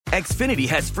Xfinity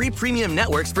has free premium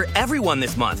networks for everyone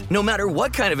this month, no matter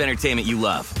what kind of entertainment you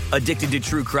love. Addicted to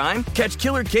true crime? Catch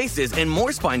killer cases and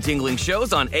more spine-tingling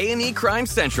shows on A&E Crime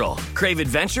Central. Crave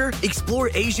adventure? Explore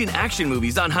Asian action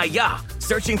movies on Hi-YAH.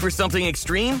 Searching for something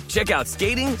extreme? Check out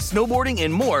skating, snowboarding,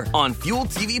 and more on Fuel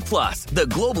TV Plus, the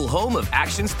global home of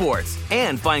action sports.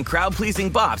 And find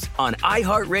crowd-pleasing bops on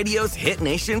iHeartRadio's Hit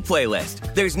Nation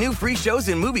playlist. There's new free shows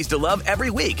and movies to love every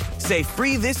week. Say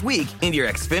free this week in your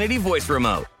Xfinity voice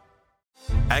remote.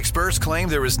 Experts claim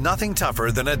there is nothing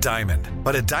tougher than a diamond.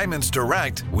 But at Diamonds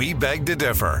Direct, we beg to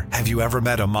differ. Have you ever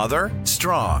met a mother?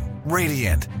 Strong,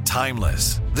 radiant,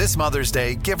 timeless. This Mother's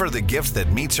Day, give her the gift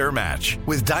that meets her match.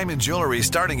 With diamond jewelry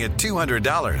starting at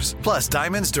 $200. Plus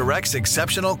Diamonds Direct's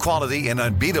exceptional quality and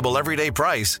unbeatable everyday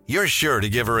price, you're sure to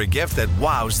give her a gift that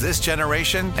wows this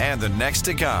generation and the next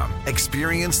to come.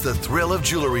 Experience the thrill of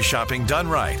jewelry shopping done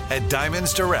right at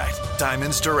Diamonds Direct.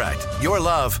 Diamonds Direct. Your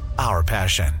love, our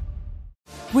passion.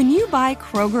 When you buy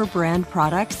Kroger brand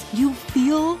products, you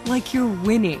feel like you're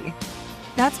winning.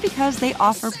 That's because they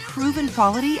offer proven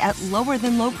quality at lower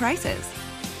than low prices.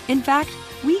 In fact,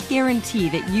 we guarantee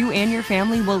that you and your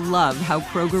family will love how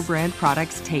Kroger brand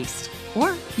products taste,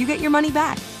 or you get your money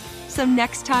back. So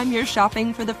next time you're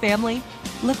shopping for the family,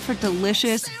 look for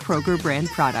delicious Kroger brand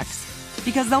products,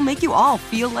 because they'll make you all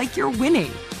feel like you're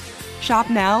winning. Shop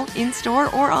now, in-store,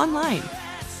 or online.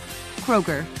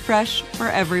 Kroger, fresh for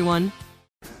everyone.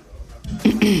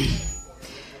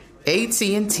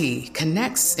 AT&T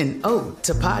connects an ode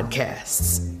to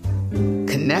podcasts.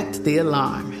 Connect the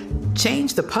alarm.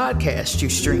 Change the podcast you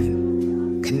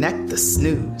stream. Connect the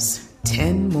snooze.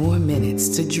 10 more minutes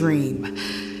to dream.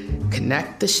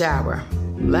 Connect the shower.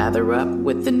 Lather up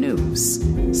with the news.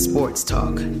 Sports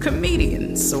talk,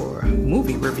 comedians, or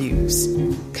movie reviews.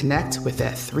 Connect with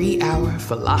that 3-hour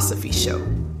philosophy show.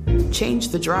 Change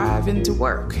the drive into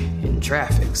work in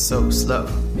traffic so slow.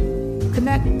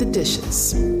 Connect the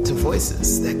dishes to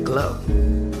voices that glow.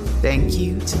 Thank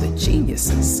you to the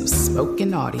geniuses of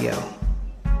spoken audio.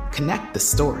 Connect the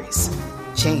stories.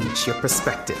 Change your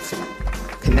perspective.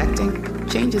 Connecting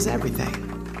changes everything.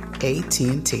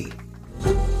 AT&T.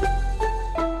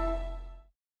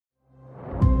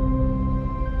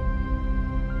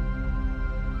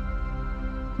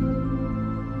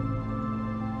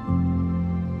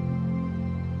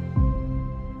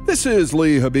 This is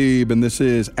Lee Habib, and this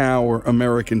is Our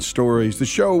American Stories, the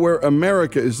show where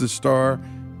America is the star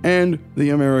and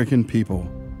the American people.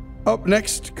 Up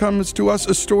next comes to us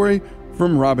a story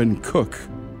from Robin Cook.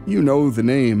 You know the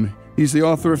name. He's the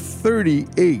author of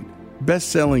 38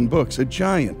 best-selling books, a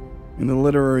giant in the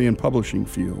literary and publishing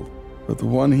field. But the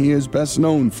one he is best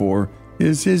known for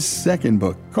is his second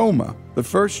book, Coma, the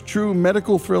first true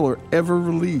medical thriller ever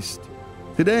released.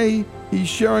 Today, he's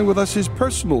sharing with us his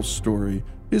personal story,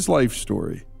 his life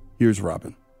story. Here's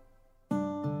Robin.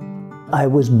 I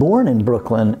was born in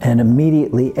Brooklyn and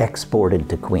immediately exported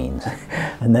to Queens,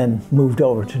 and then moved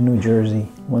over to New Jersey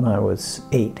when I was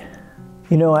 8.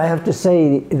 You know, I have to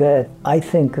say that I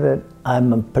think that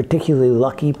I'm a particularly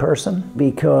lucky person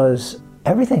because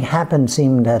everything happened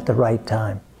seemed at the right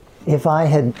time. If I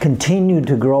had continued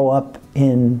to grow up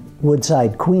in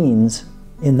Woodside, Queens,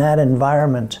 in that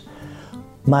environment,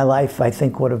 my life, I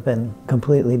think, would have been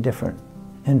completely different.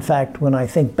 In fact, when I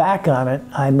think back on it,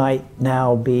 I'd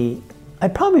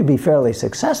probably be fairly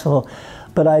successful,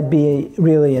 but I'd be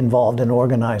really involved in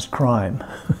organized crime.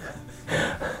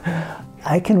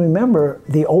 I can remember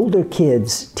the older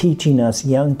kids teaching us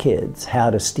young kids how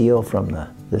to steal from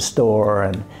the store,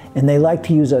 and they like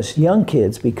to use us young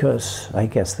kids because I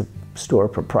guess the store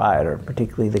proprietor,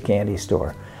 particularly the candy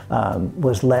store,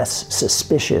 was less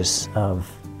suspicious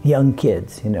of young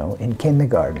kids, in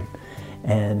kindergarten.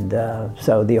 And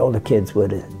so the older kids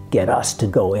would get us to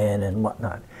go in and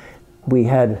whatnot. We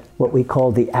had what we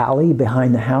called the alley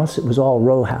behind the house. It was all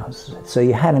row houses. So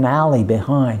you had an alley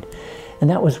behind. And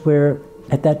that was where,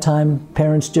 at that time,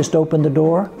 parents just opened the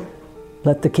door,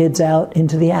 let the kids out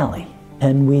into the alley.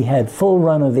 And we had full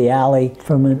run of the alley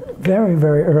from a very,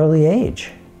 very early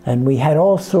age. And we had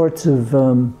all sorts of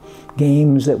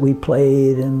games that we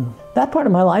played. And that part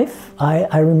of my life,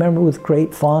 I remember with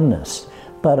great fondness.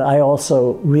 But I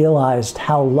also realized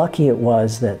how lucky it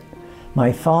was that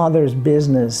my father's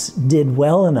business did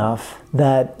well enough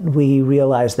that we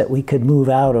realized that we could move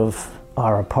out of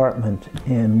our apartment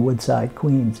in Woodside,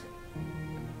 Queens.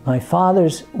 My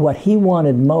father's, what he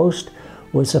wanted most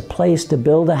was a place to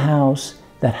build a house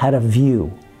that had a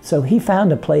view. So he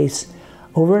found a place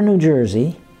over in New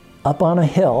Jersey, up on a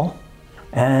hill,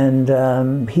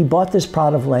 and he bought this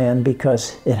plot of land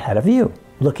because it had a view,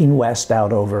 looking west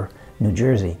out over New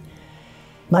Jersey.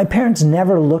 My parents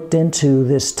never looked into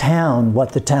this town,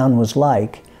 what the town was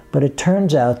like, but it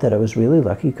turns out that I was really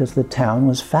lucky because the town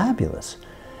was fabulous.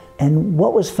 And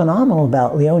what was phenomenal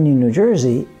about Leonia, New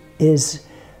Jersey, is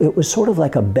it was sort of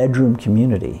like a bedroom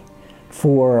community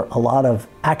for a lot of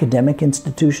academic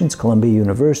institutions, Columbia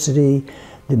University,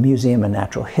 the Museum of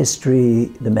Natural History,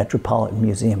 the Metropolitan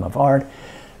Museum of Art.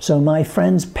 So my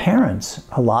friends' parents,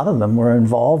 a lot of them were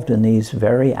involved in these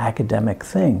very academic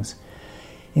things,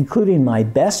 including my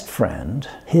best friend.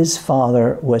 His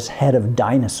father was head of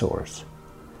dinosaurs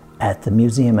at the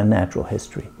Museum of Natural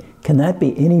History. Can that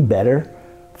be any better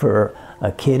for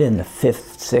a kid in the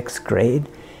 5th, 6th grade?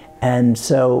 And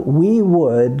so we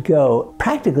would go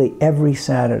practically every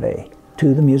Saturday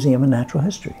to the Museum of Natural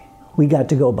History. We got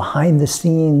to go behind the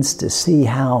scenes to see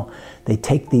how they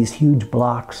take these huge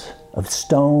blocks of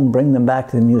stone, bring them back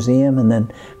to the museum, and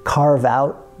then carve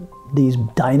out these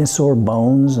dinosaur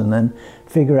bones and then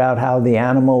figure out how the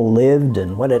animal lived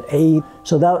and what it ate.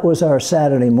 So that was our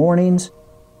Saturday mornings.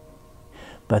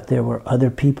 But there were other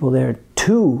people there.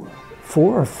 4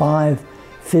 or 5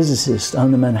 physicists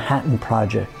on the Manhattan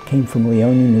Project came from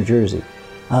Leonia, New Jersey.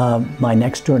 My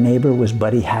next door neighbor was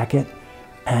Buddy Hackett,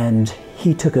 and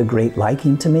he took a great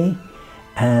liking to me,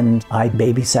 and I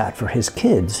babysat for his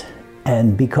kids.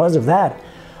 And because of that,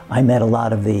 I met a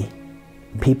lot of the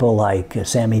people like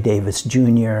Sammy Davis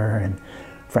Jr. and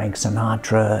Frank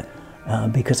Sinatra,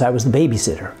 because I was the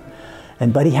babysitter.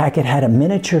 And Buddy Hackett had a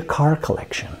miniature car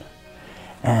collection.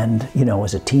 And,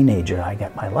 as a teenager, I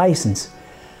got my license.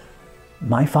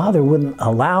 My father wouldn't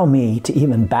allow me to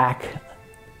even back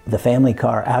the family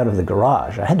car out of the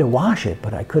garage. I had to wash it,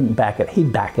 but I couldn't back it.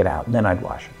 He'd back it out, and then I'd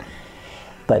wash it.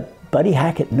 But Buddy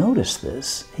Hackett noticed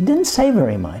this. He didn't say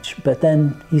very much, but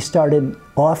then he started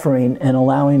offering and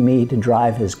allowing me to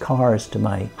drive his cars to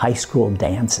my high school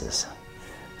dances.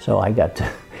 So I got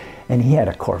to, and he had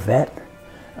a Corvette,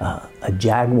 a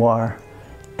Jaguar,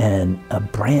 and a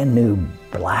brand new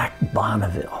black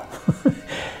Bonneville.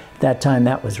 That time,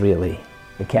 that was really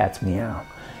the cat's meow.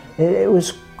 It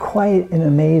was quite an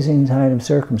amazing kind of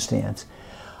circumstance.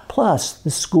 Plus,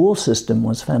 the school system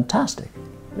was fantastic.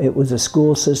 It was a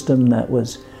school system that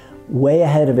was way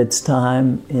ahead of its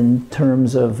time in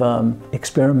terms of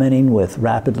experimenting with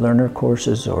rapid learner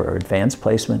courses or advanced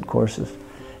placement courses.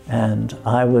 And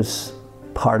I was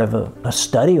part of a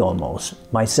study almost.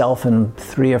 Myself and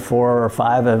 3 or 4 or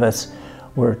 5 of us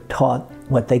were taught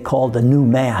what they called the new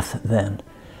math then.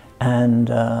 And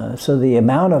so the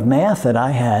amount of math that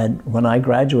I had when I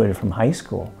graduated from high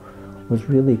school was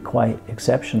really quite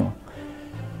exceptional.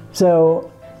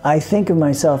 So I think of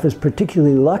myself as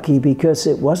particularly lucky because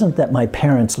it wasn't that my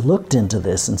parents looked into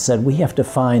this and said, we have to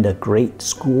find a great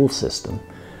school system.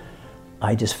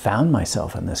 I just found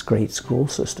myself in this great school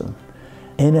system.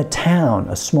 In a town,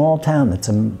 a small town that's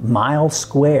a mile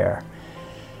square,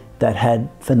 that had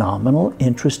phenomenal,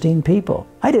 interesting people.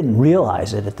 I didn't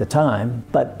realize it at the time,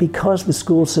 but because the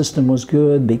school system was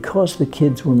good, because the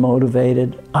kids were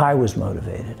motivated, I was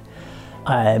motivated.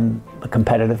 I'm a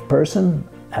competitive person,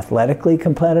 athletically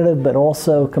competitive, but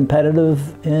also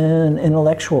competitive in an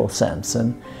intellectual sense.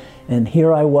 And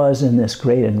here I was in this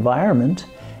great environment.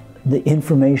 The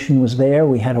information was there.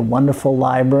 We had a wonderful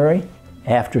library.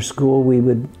 After school, we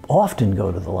would often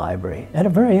go to the library at a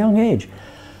very young age.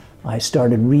 I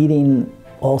started reading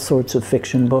all sorts of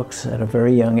fiction books at a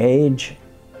very young age.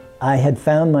 I had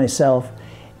found myself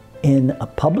in a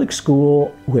public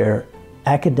school where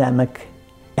academic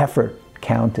effort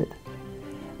counted.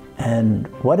 And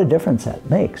what a difference that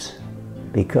makes.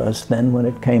 Because then when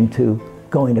it came to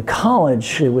going to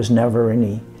college, there was never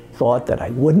any thought that I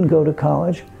wouldn't go to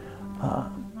college.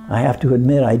 I have to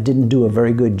admit I didn't do a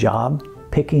very good job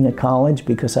picking a college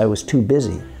because I was too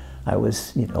busy. I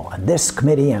was, on this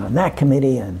committee and on that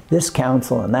committee and this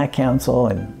council and that council,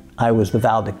 and I was the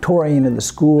valedictorian of the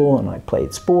school and I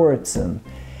played sports and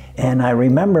I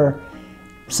remember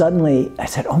suddenly I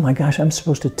said, oh my gosh, I'm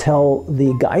supposed to tell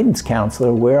the guidance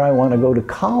counselor where I want to go to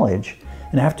college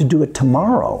and I have to do it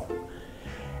tomorrow.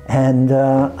 And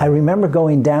I remember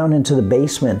going down into the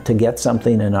basement to get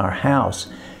something in our house,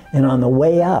 and on the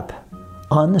way up,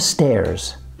 on the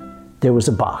stairs, there was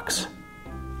a box.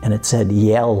 And it said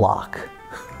Yale Lock.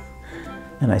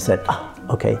 And I said,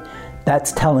 okay,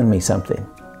 that's telling me something.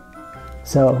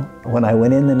 So when I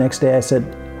went in the next day, I said,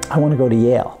 I want to go to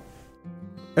Yale.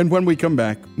 And when we come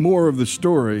back, more of the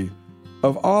story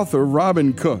of author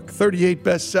Robin Cook, 38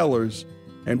 bestsellers,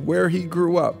 and where he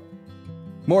grew up.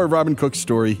 More of Robin Cook's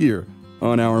story here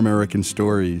on Our American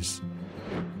Stories.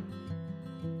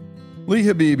 Lee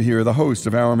Habib here, the host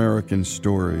of Our American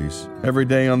Stories. Every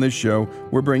day on this show,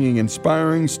 we're bringing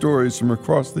inspiring stories from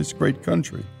across this great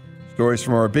country. Stories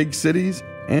from our big cities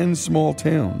and small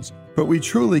towns. But we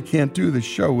truly can't do this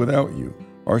show without you.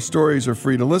 Our stories are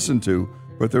free to listen to,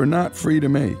 but they're not free to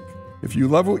make. If you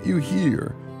love what you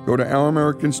hear, go to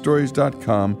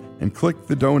OurAmericanStories.com and click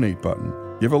the donate button.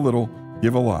 Give a little,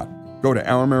 give a lot. Go to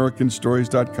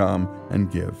OurAmericanStories.com and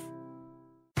give.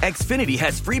 Xfinity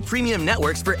has free premium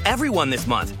networks for everyone this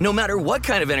month, no matter what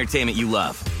kind of entertainment you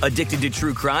love. Addicted to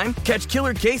true crime? Catch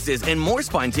killer cases and more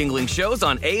spine-tingling shows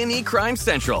on A&E Crime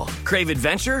Central. Crave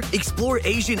adventure? Explore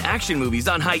Asian action movies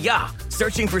on Hi-YAH.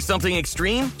 Searching for something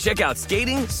extreme? Check out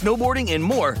skating, snowboarding, and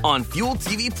more on Fuel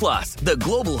TV Plus, the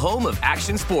global home of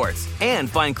action sports. And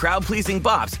find crowd-pleasing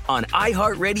bops on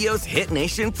iHeartRadio's Hit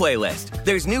Nation playlist.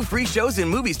 There's new free shows and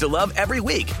movies to love every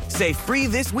week. Say free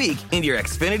this week in your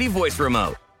Xfinity voice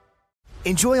remote.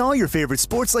 Enjoy all your favorite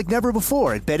sports like never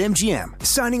before at BetMGM.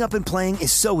 Signing up and playing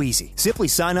is so easy. Simply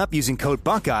sign up using code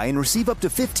Buckeye and receive up to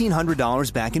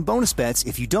 $1,500 back in bonus bets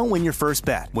if you don't win your first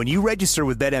bet. When you register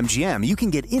with BetMGM, you can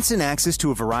get instant access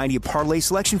to a variety of parlay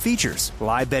selection features,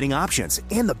 live betting options,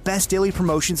 and the best daily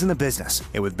promotions in the business.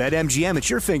 And with BetMGM at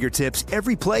your fingertips,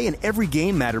 every play and every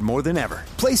game matter more than ever.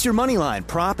 Place your moneyline,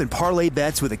 prop, and parlay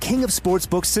bets with the king of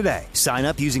sportsbooks today. Sign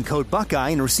up using code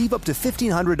Buckeye and receive up to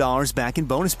 $1,500 back in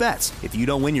bonus bets if you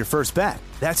don't win your first bet.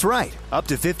 That's right, up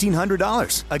to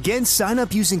 $1,500. Again, sign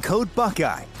up using code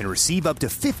Buckeye and receive up to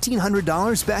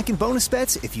 $1,500 back in bonus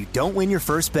bets if you don't win your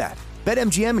first bet.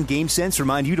 BetMGM and GameSense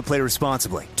remind you to play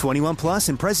responsibly. 21 plus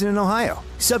and present in Ohio.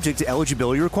 Subject to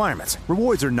eligibility requirements.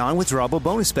 Rewards are non-withdrawable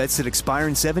bonus bets that expire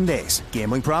in 7 days.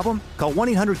 Gambling problem? Call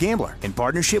 1-800-GAMBLER in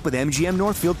partnership with MGM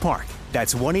Northfield Park.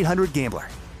 That's 1-800-GAMBLER.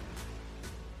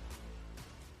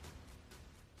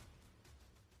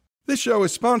 This show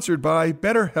is sponsored by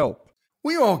BetterHelp.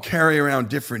 We all carry around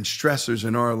different stressors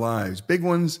in our lives, big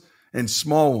ones and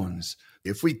small ones.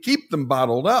 If we keep them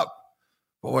bottled up,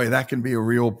 boy, that can be a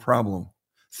real problem.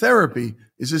 Therapy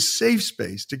is a safe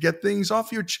space to get things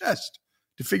off your chest,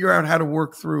 to figure out how to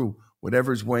work through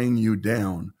whatever's weighing you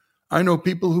down. I know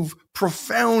people who've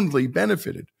profoundly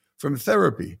benefited from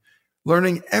therapy,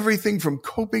 learning everything from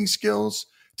coping skills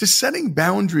to setting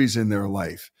boundaries in their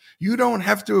life. You don't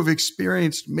have to have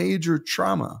experienced major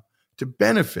trauma to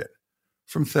benefit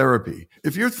from therapy.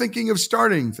 If you're thinking of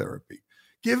starting therapy,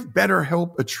 give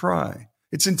BetterHelp a try.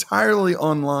 It's entirely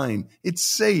online. It's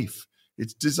safe.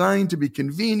 It's designed to be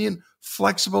convenient,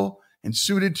 flexible, and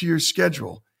suited to your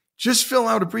schedule. Just fill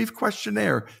out a brief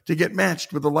questionnaire to get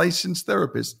matched with a licensed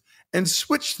therapist and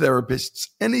switch therapists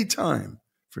anytime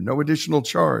for no additional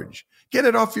charge. Get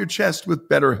it off your chest with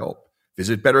BetterHelp.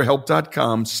 Visit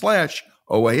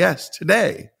BetterHelp.com/OAS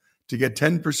today to get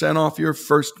 10% off your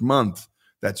first month.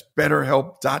 That's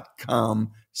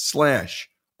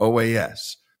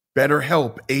BetterHelp.com/OAS.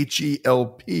 BetterHelp,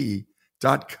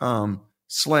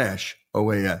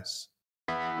 HELP.com/OAS.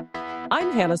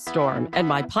 I'm Hannah Storm, and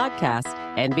my podcast,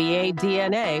 NBA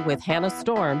DNA with Hannah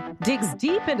Storm, digs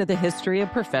deep into the history of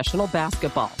professional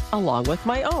basketball, along with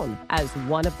my own, as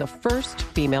one of the first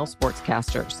female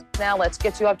sportscasters. Now let's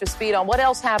get you up to speed on what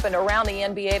else happened around the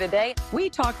NBA today. We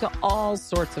talk to all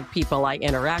sorts of people I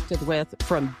interacted with,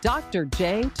 from Dr.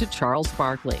 J to Charles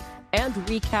Barkley, and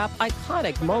recap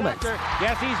iconic moments.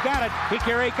 Yes, he's got it.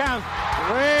 Here he comes.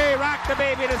 Way rock the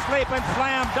baby to sleep and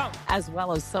slam dunk. As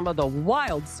well as some of the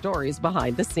wild stories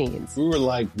behind the scenes. We were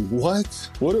like, what?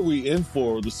 What are we in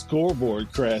for? The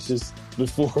scoreboard crashes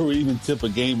before we even tip a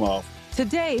game off.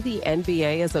 Today, the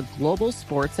NBA is a global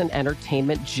sports and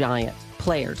entertainment giant.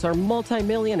 Players are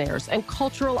multimillionaires and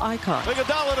cultural icons.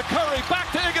 Iguodala to Curry,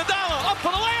 back to Iguodala, up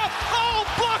for the layup. Oh,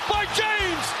 blocked by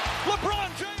James. LeBron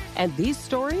James. And these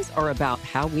stories are about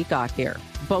how we got here,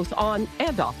 both on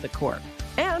and off the court.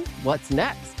 And what's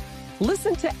next?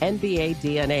 Listen to NBA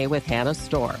DNA with Hannah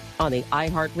Storm on the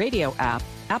iHeartRadio app,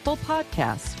 Apple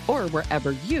Podcasts, or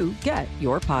wherever you get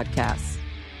your podcasts.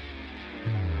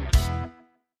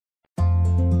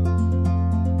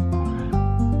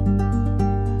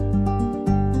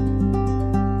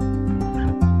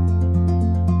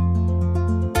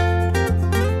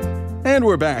 And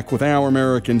we're back with Our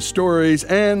American Stories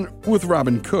and with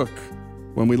Robin Cook.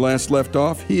 When we last left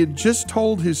off, he had just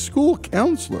told his school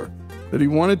counselor that he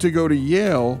wanted to go to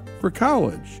Yale for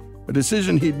college, a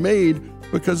decision he'd made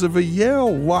because of a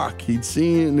Yale lock he'd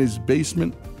seen in his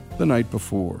basement the night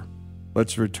before.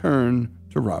 Let's return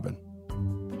to Robin.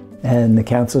 And the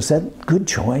counselor said, good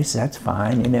choice, that's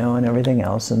fine, and everything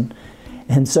else. And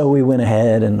so we went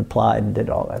ahead and applied and did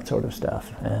all that sort of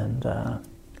stuff. And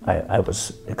I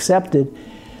was accepted.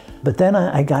 But then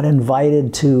I got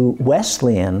invited to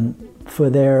Wesleyan for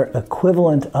their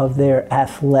equivalent of their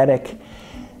athletic.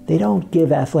 They don't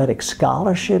give athletic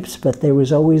scholarships, but there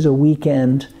was always a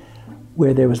weekend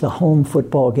where there was the home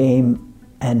football game,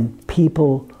 and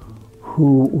people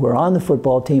who were on the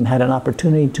football team had an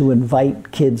opportunity to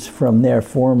invite kids from their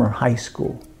former high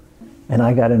school. And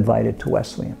I got invited to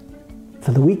Wesleyan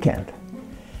for the weekend.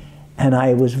 And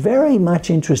I was very much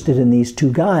interested in these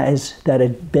two guys that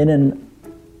had been in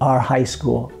our high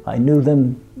school. I knew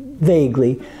them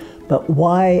vaguely, but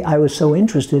why I was so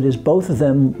interested is both of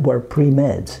them were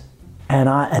pre-meds. And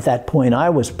at that point I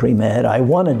was pre-med. I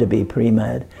wanted to be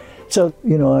pre-med. So,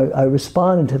 I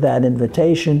responded to that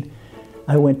invitation.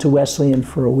 I went to Wesleyan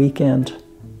for a weekend,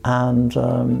 and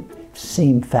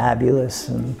seemed fabulous.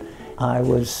 And I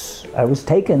was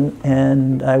taken,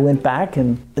 and I went back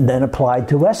and then applied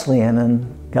to Wesleyan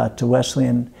and got to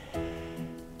Wesleyan.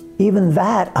 Even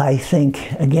that, I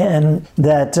think, again,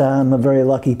 that I'm a very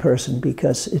lucky person,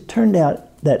 because it turned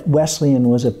out that Wesleyan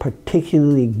was a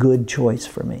particularly good choice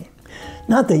for me.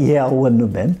 Not that Yale wouldn't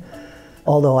have been,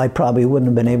 although I probably wouldn't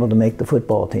have been able to make the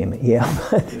football team at Yale.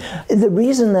 The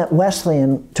reason that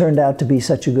Wesleyan turned out to be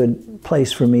such a good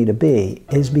place for me to be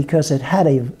is because it had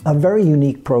a very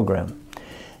unique program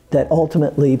that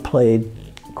ultimately played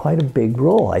quite a big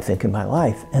role, I think, in my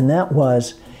life. And that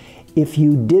was, if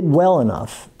you did well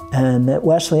enough, and at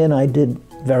Wesleyan I did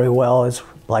very well,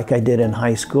 like I did in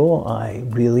high school. I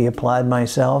really applied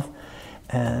myself.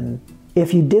 And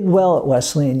if you did well at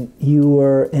Wesleyan, you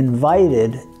were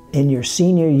invited in your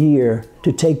senior year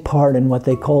to take part in what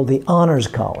they call the Honors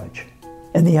College.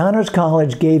 And the Honors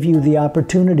College gave you the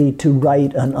opportunity to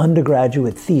write an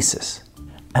undergraduate thesis.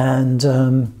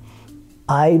 And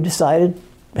I decided,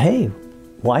 hey,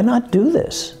 why not do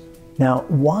this? Now,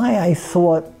 why I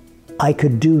thought I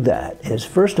could do that is,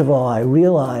 first of all, I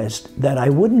realized that I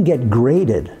wouldn't get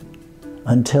graded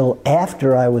until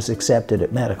after I was accepted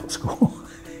at medical school.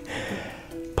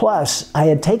 Plus, I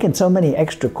had taken so many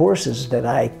extra courses that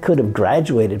I could have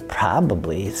graduated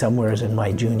probably somewhere in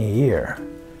my junior year.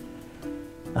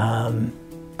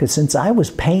 Because since I was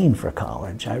paying for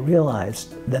college, I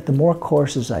realized that the more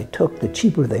courses I took, the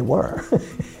cheaper they were.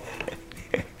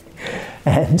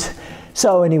 And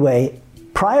so anyway,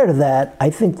 prior to that, I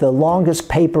think the longest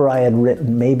paper I had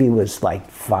written maybe was like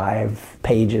 5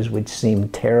 pages, which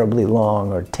seemed terribly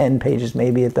long, or 10 pages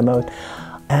maybe at the most.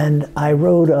 And I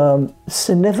wrote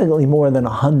significantly more than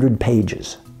 100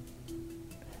 pages.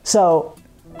 So,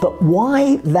 but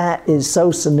why that is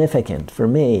so significant for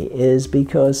me is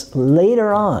because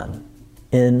later on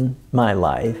in my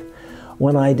life,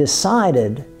 when I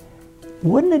decided,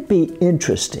 wouldn't it be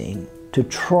interesting to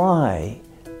try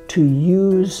to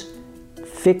use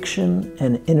fiction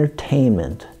and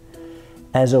entertainment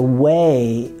as a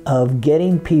way of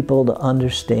getting people to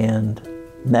understand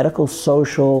medical,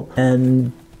 social,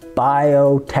 and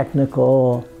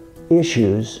biotechnical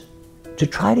issues, to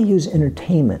try to use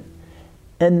entertainment.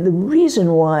 And the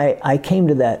reason why I came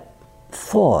to that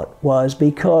thought was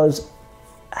because,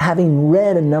 having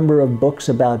read a number of books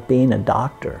about being a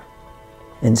doctor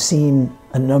and seen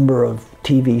a number of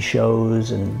TV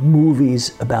shows and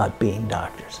movies about being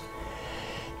doctors,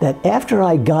 that after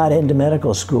I got into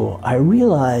medical school, I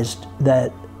realized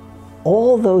that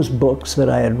all those books that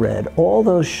I had read, all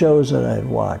those shows that I had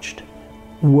watched,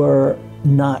 were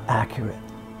not accurate.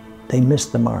 They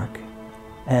missed the mark.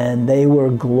 And they were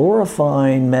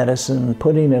glorifying medicine,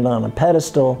 putting it on a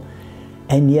pedestal,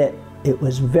 and yet it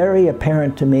was very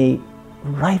apparent to me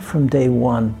right from day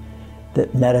one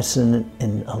that medicine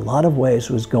in a lot of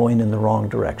ways was going in the wrong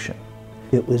direction.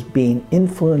 It was being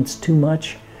influenced too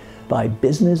much by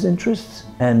business interests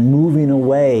and moving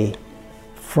away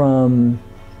from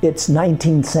its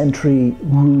 19th century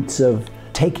roots of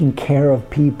taking care of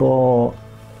people.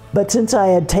 But since I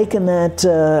had taken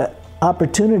that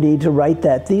opportunity to write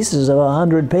that thesis of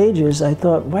 100 pages, I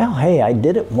thought, well, hey, I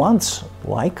did it once.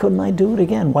 Why couldn't I do it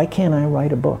again? Why can't I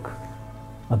write a book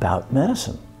about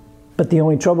medicine? But the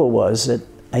only trouble was that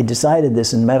I decided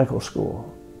this in medical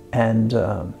school, and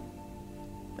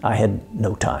I had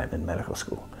no time in medical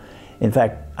school. In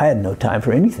fact, I had no time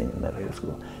for anything in medical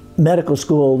school. Medical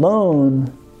school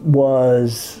alone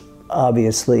was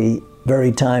obviously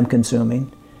very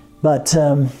time-consuming, but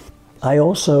I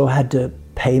also had to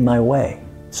pay my way.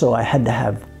 So I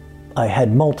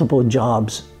had multiple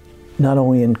jobs, not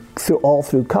only all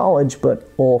through college,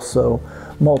 but also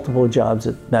multiple jobs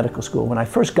at medical school. When I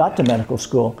first got to medical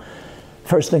school,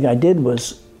 first thing I did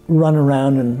was run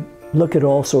around and look at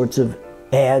all sorts of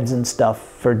ads and stuff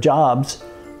for jobs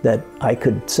that I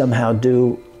could somehow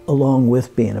do along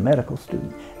with being a medical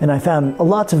student. And I found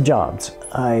lots of jobs.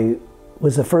 I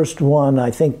was the first one,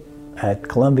 I think, at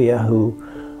Columbia who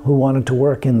wanted to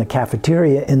work in the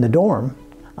cafeteria in the dorm.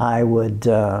 I would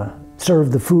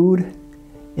serve the food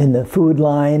in the food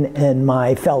line, and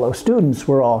my fellow students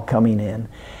were all coming in.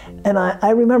 And I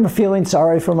remember feeling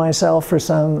sorry for myself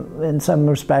in some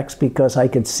respects, because I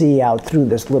could see out through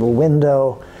this little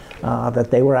window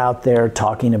that they were out there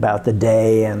talking about the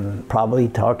day and probably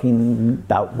talking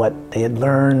about what they had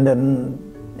learned and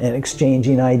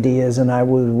exchanging ideas, and I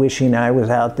was wishing I was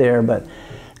out there. But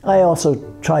I also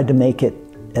tried to make it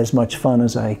as much fun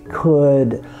as I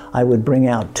could. I would bring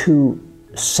out 2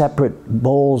 separate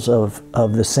bowls of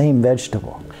the same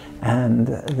vegetable. And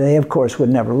they, of course, would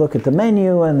never look at the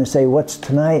menu and say, "What's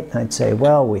tonight?" And I'd say,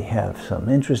 "Well, we have some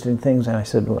interesting things." And I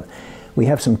said, "Well, we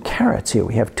have some carrots here.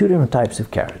 We have 2 different types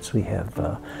of carrots. We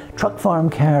have truck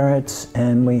farm carrots,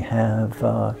 and we have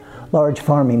large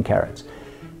farming carrots."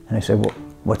 And I said, "Well,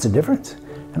 what's the difference?"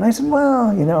 And I said, "Well,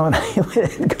 and I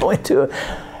would go into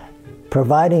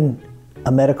providing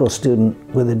a medical student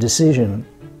with a decision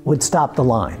would stop the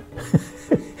line."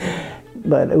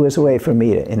 But it was a way for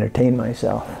me to entertain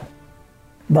myself.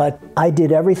 But I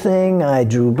did everything. I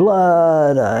drew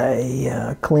blood,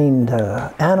 I cleaned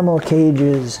animal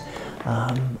cages.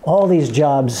 All these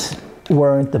jobs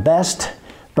weren't the best,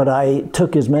 but I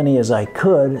took as many as I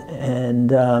could.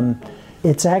 And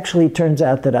it actually turns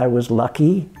out that I was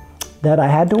lucky that I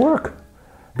had to work,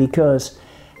 because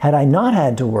had I not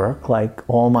had to work like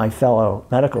all my fellow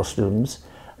medical students,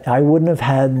 I wouldn't have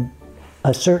had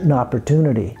a certain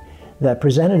opportunity that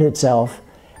presented itself,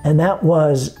 and that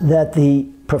was that the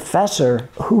professor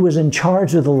who was in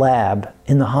charge of the lab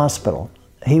in the hospital,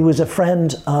 he was a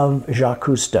friend of Jacques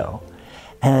Cousteau.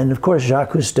 And of course,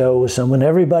 Jacques Cousteau was someone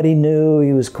everybody knew.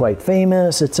 He was quite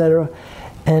famous, etc.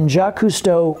 And Jacques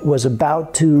Cousteau was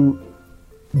about to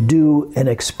do an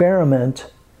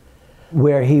experiment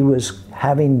where he was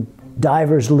having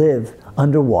divers live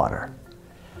underwater.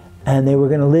 And they were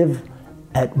going to live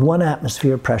at 1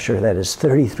 atmosphere pressure, that is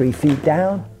 33 feet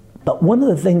down. But one of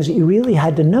the things that you really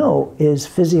had to know is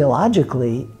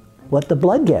physiologically what the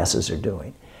blood gases are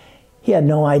doing. He had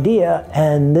no idea,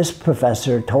 and this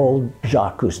professor told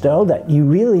Jacques Cousteau that you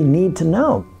really need to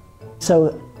know.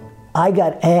 So I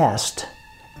got asked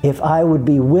if I would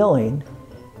be willing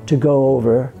to go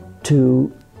over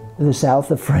to the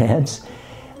south of France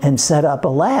and set up a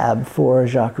lab for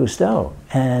Jacques Cousteau.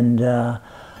 And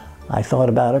I thought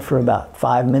about it for about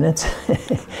 5 minutes.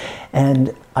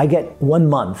 And I get 1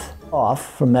 month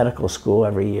off from medical school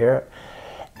every year.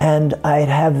 And I'd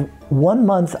have 1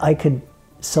 month I could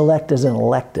select as an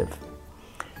elective.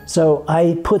 So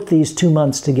I put these 2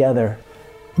 months together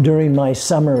during my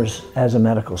summers as a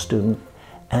medical student.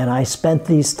 And I spent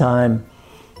these time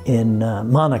in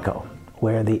Monaco,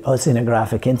 where the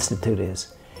Oceanographic Institute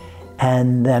is.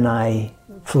 And then I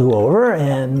flew over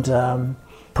and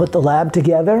put the lab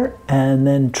together, and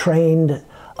then trained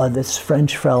this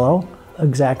French fellow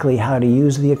exactly how to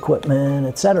use the equipment,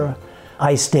 etc.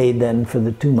 I stayed then for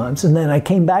the 2 months, and then I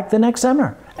came back the next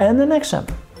summer, and the next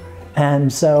summer.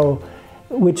 And so,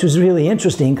 which was really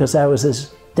interesting, because I was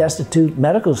this destitute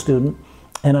medical student,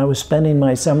 and I was spending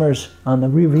my summers on the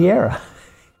Riviera.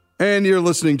 And you're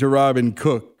listening to Robin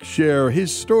Cook share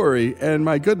his story, and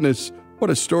my goodness, what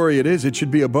a story it is. It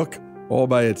should be a book all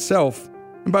by itself.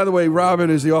 And by the way, Robin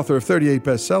is the author of 38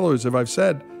 bestsellers, as I've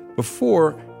said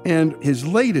before, and his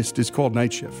latest is called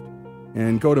Night Shift.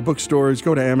 And go to bookstores,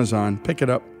 go to Amazon, pick it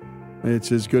up.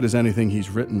 It's as good as anything he's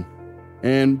written.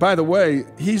 And by the way,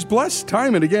 he's blessed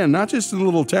time and again, not just in the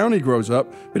little town he grows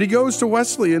up, but he goes to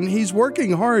Wesley and he's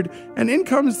working hard, and in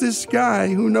comes this guy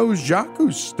who knows Jacques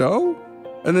Cousteau.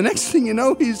 And the next thing you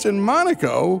know, he's in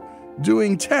Monaco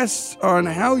doing tests on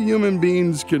how human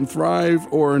beings can thrive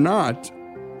or not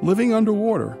living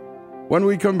underwater. When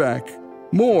we come back,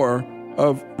 more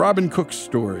of Robin Cook's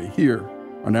story here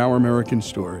on Our American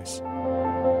Stories.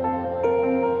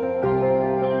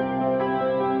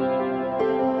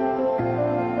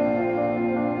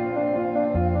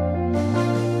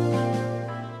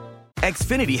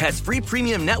 Xfinity has free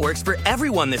premium networks for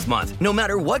everyone this month, no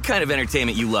matter what kind of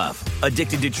entertainment you love.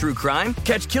 Addicted to true crime?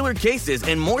 Catch killer cases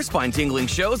and more spine-tingling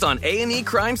shows on A&E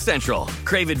Crime Central.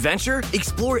 Crave adventure?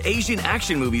 Explore Asian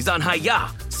action movies on Hi-Ya.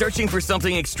 Searching for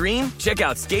something extreme? Check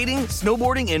out skating,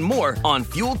 snowboarding, and more on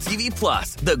Fuel TV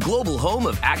Plus, the global home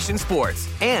of action sports.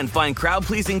 And find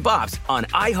crowd-pleasing bops on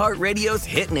iHeartRadio's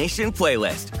Hit Nation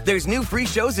playlist. There's new free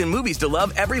shows and movies to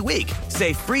love every week.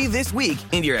 Say free this week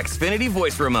in your Xfinity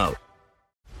voice remote.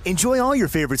 Enjoy all your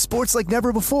favorite sports like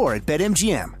never before at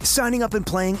BetMGM. Signing up and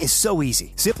playing is so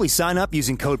easy. Simply sign up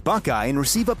using code Buckeye and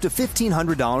receive up to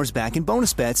 $1,500 back in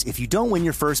bonus bets if you don't win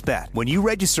your first bet. When you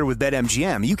register with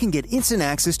BetMGM, you can get instant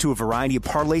access to a variety of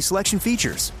parlay selection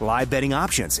features, live betting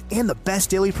options, and the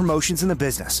best daily promotions in the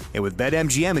business. And with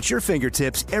BetMGM at your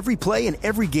fingertips, every play and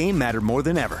every game matter more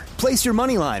than ever. Place your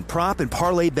moneyline, prop, and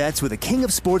parlay bets with the king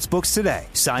of sportsbooks today.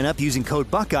 Sign up using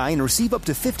code Buckeye and receive up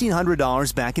to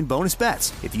 $1,500 back in bonus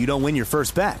bets if you don't win your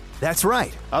first bet. That's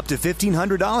right, up to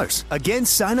 $1,500. Again,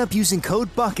 sign up using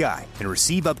code Buckeye and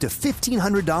receive up to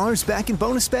 $1,500 back in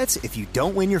bonus bets if you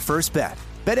don't win your first bet.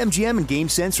 BetMGM and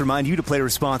GameSense remind you to play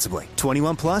responsibly.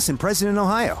 21 plus and present in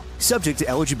Ohio. Subject to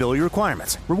eligibility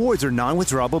requirements. Rewards are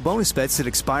non-withdrawable bonus bets that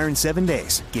expire in 7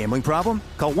 days. Gambling problem?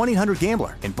 Call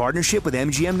 1-800-GAMBLER in partnership with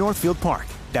MGM Northfield Park.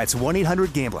 That's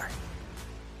 1-800-GAMBLER.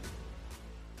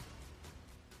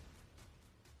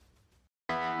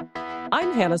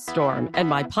 I'm Hannah Storm, and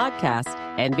my podcast,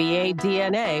 NBA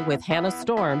DNA with Hannah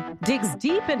Storm, digs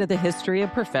deep into the history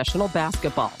of professional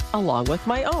basketball, along with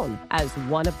my own, as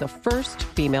one of the first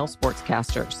female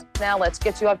sportscasters. Now let's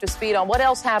get you up to speed on what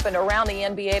else happened around the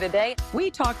NBA today.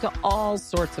 We talk to all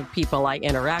sorts of people I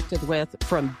interacted with,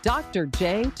 from Dr.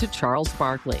 J to Charles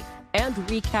Barkley, and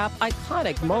recap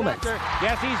iconic moments.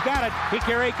 Yes, he's got it.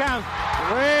 Here he comes.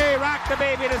 Way rock the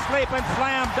baby to sleep and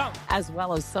slam dunk. As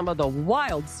well as some of the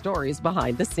wild stories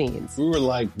behind the scenes. We were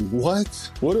like, what?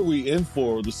 What are we in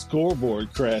for? The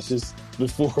scoreboard crashes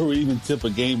before we even tip a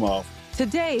game off.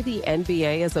 Today, the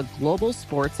NBA is a global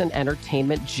sports and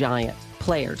entertainment giant.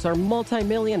 Players are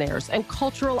multimillionaires and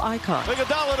cultural icons.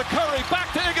 Iguodala to Curry,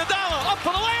 back to Iguodala, up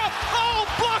for the layup.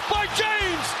 Oh, blocked by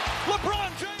James.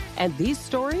 LeBron James. And these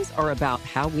stories are about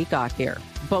how we got here,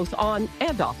 both on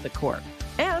and off the court.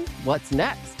 And what's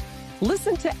next?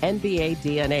 Listen to NBA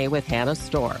DNA with Hannah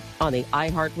Storm on the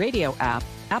iHeartRadio app,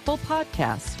 Apple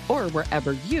Podcasts, or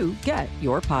wherever you get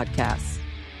your podcasts.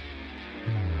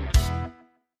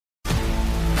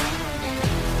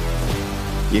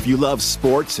 If you love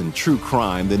sports and true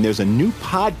crime, then there's a new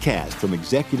podcast from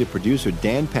executive producer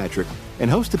Dan Patrick and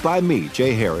hosted by me,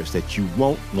 Jay Harris, that you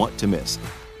won't want to miss.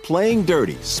 Playing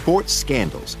Dirty: Sports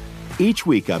Scandals. Each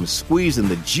week, I'm squeezing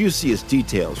the juiciest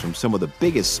details from some of the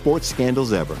biggest sports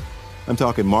scandals ever. I'm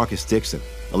talking Marcus Dixon,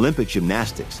 Olympic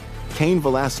gymnastics, Cain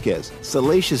Velasquez,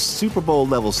 salacious Super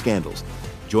Bowl-level scandals.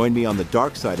 Join me on the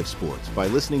dark side of sports by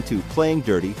listening to Playing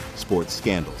Dirty: Sports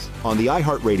Scandals on the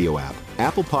iHeartRadio app,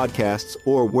 Apple Podcasts,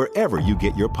 or wherever you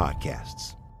get your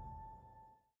podcasts.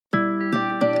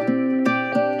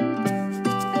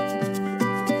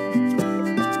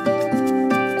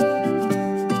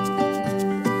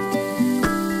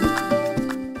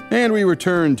 And we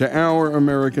return to Our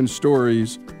American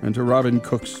Stories and to Robin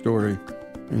Cook's story.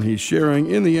 And he's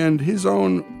sharing, in the end, his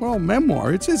own,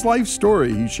 memoir. It's his life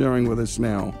story he's sharing with us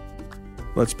now.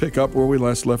 Let's pick up where we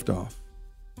last left off.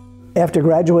 After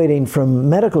graduating from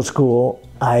medical school,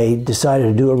 I decided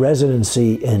to do a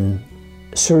residency in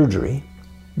surgery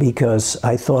because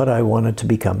I thought I wanted to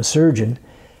become a surgeon.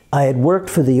 I had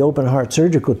worked for the open heart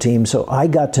surgical team, so I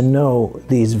got to know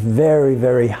these very,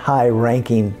 very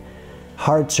high-ranking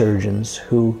heart surgeons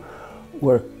who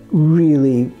were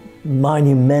really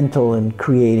monumental in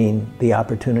creating the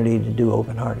opportunity to do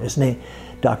open heart. His name,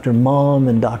 Dr. Mom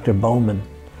and Dr. Bowman.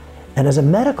 And as a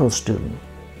medical student,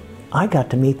 I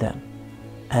got to meet them.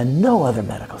 And no other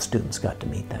medical students got to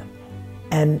meet them.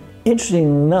 And interesting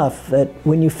enough, that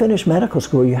when you finish medical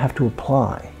school, you have to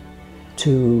apply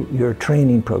to your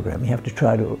training program. You have to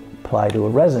try to apply to a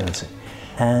residency.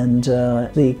 And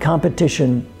the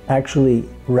competition actually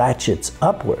ratchets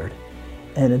upward,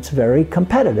 and it's very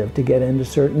competitive to get into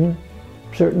certain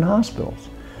hospitals.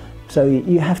 So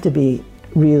you have to be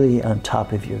really on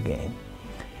top of your game.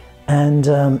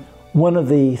 And one of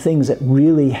the things that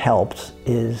really helps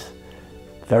is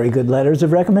very good letters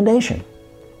of recommendation.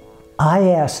 I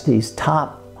asked these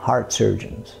top heart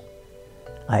surgeons,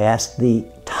 I asked the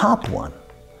top one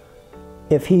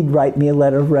if he'd write me a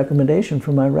letter of recommendation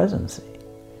for my residency.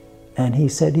 And he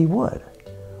said he would,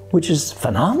 which is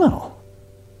phenomenal.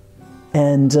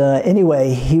 And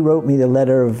anyway, he wrote me the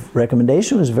letter of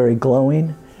recommendation. It was very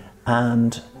glowing.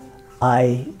 And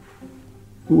I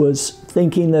was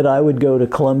thinking that I would go to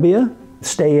Columbia,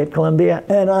 stay at Columbia.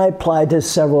 And I applied to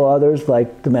several others,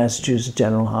 like the Massachusetts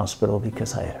General Hospital,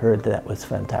 because I had heard that was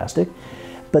fantastic.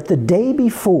 But the day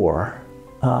before,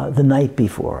 the night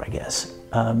before, I guess,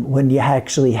 when you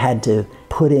actually had to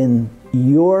put in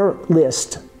your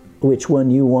list, which one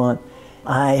you want,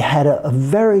 I had a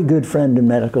very good friend in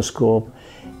medical school,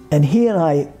 and he and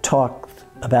I talked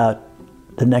about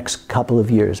the next couple of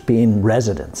years being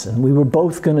residents, and we were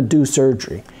both going to do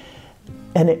surgery.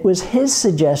 And it was his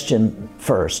suggestion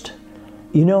first.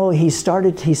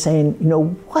 He's saying,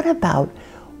 what about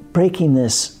breaking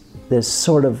this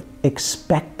sort of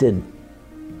expected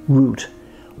route?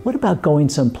 What about going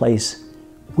someplace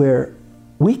where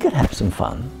we could have some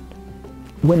fun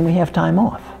when we have time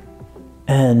off?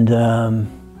 And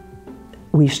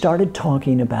we started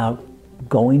talking about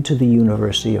going to the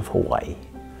University of Hawaii.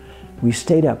 We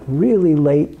stayed up really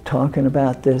late talking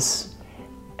about this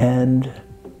and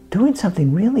doing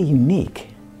something really unique.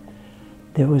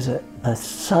 There was a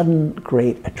sudden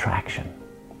great attraction.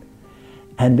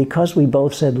 And because we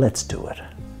both said, let's do it,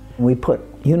 we put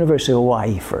University of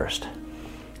Hawaii first.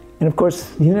 And of course,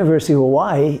 the University of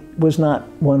Hawaii was not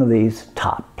one of these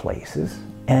top places.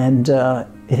 And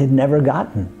it had never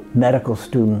gotten medical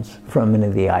students from any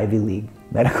of the Ivy League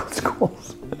medical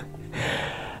schools.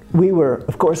 We were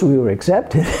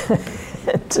accepted.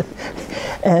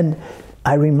 And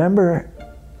I remember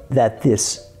that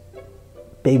this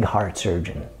big heart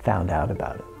surgeon found out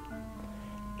about it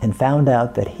and found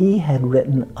out that he had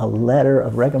written a letter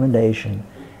of recommendation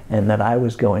and that I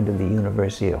was going to the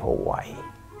University of Hawaii.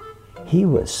 He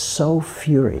was so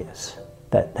furious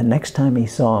that the next time he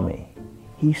saw me,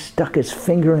 he stuck his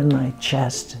finger in my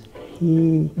chest.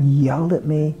 He yelled at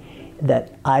me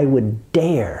that I would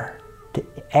dare to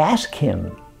ask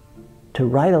him to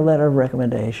write a letter of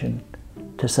recommendation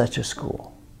to such a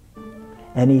school.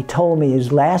 And he told me,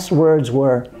 his last words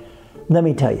were, let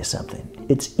me tell you something.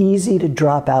 It's easy to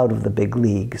drop out of the big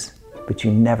leagues, but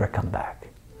you never come back.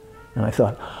 And I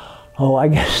thought, oh, I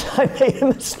guess I made a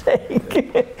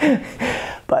mistake.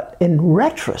 But in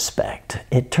retrospect,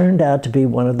 it turned out to be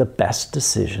one of the best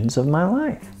decisions of my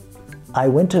life. I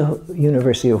went to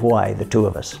University of Hawaii, the two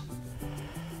of us,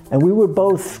 and we were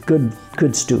both good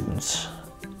students.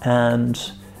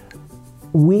 And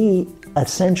we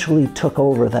essentially took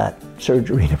over that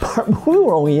surgery department. We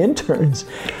were only interns.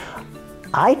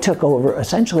 I took over the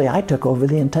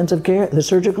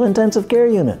surgical intensive care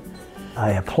unit.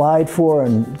 I applied for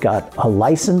and got a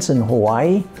license in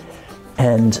Hawaii,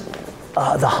 and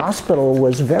the hospital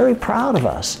was very proud of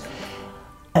us.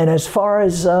 And as far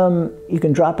as you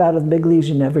can drop out of the big leagues,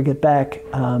 you never get back.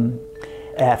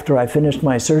 After I finished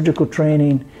my surgical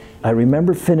training, I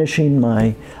remember finishing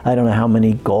my, I don't know how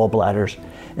many gallbladders,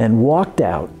 and walked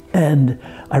out. And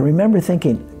I remember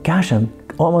thinking, gosh,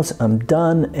 I'm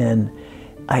done, and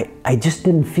I just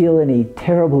didn't feel any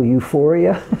terrible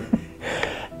euphoria.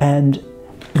 And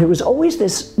there was always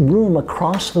this room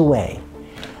across the way,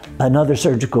 another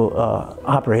surgical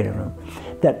operating room,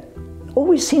 that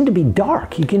always seemed to be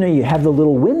dark. You have the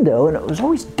little window, and it was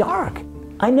always dark.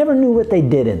 I never knew what they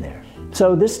did in there.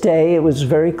 So this day, it was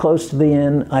very close to the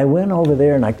end. I went over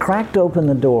there and I cracked open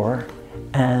the door,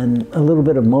 and a little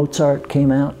bit of Mozart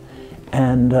came out,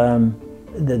 and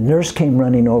the nurse came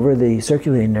running over, the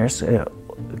circulating nurse.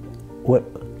 What,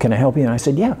 can I help you? And I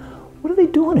said, yeah. What are they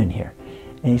doing in here?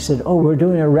 And he said, oh, we're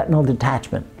doing a retinal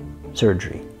detachment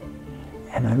surgery.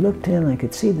 And I looked in, I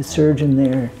could see the surgeon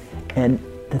there, and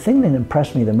the thing that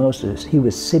impressed me the most is he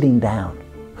was sitting down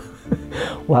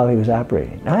while he was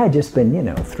operating. I had just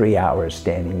been, 3 hours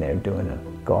standing there doing a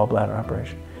gallbladder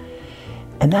operation.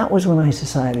 And that was when I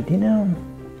decided,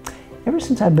 ever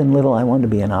since I've been little, I wanted to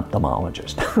be an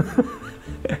ophthalmologist.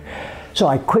 So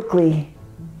I quickly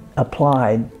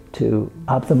applied to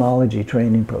ophthalmology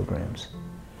training programs.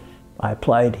 I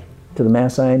applied to the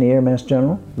Mass Eye and Ear, Mass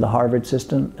General, the Harvard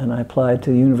system, and I applied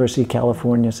to the University of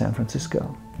California, San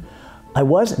Francisco. I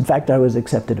was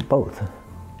accepted at both.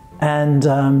 And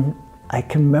I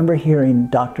can remember hearing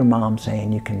Dr. Mom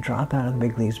saying, you can drop out of the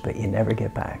big leagues, but you never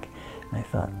get back. And I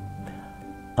thought,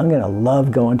 I'm gonna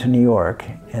love going to New York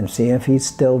and see if he's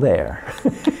still there.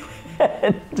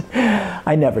 And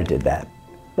I never did that.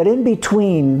 But in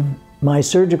between my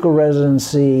surgical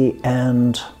residency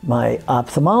and my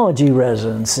ophthalmology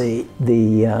residency,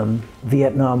 the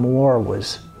Vietnam War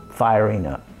was firing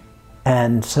up.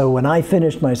 And so when I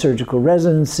finished my surgical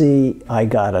residency, I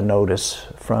got a notice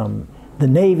from the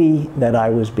Navy that I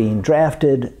was being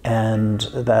drafted and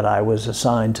that I was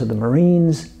assigned to the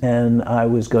Marines, and I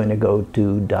was going to go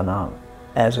to Da Nang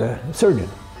as a surgeon.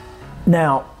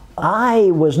 Now,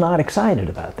 I was not excited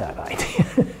about that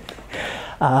idea.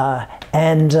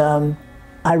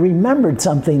 I remembered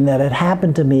something that had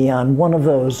happened to me on one of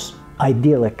those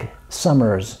idyllic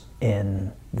summers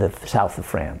in the south of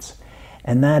France.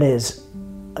 And that is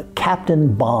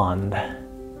Captain Bond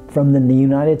from the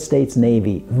United States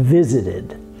Navy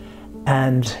visited,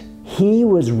 and he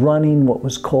was running what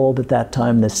was called at that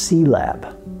time the Sea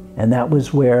Lab. And that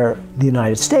was where the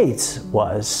United States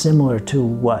was, similar to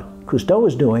what Cousteau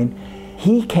was doing.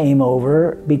 He came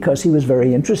over because he was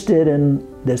very interested in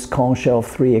this Coma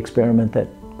 3 experiment that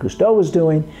Cousteau was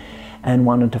doing and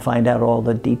wanted to find out all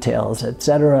the details,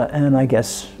 etc. And I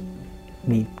guess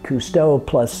meet Cousteau,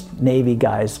 plus Navy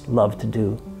guys love to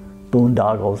do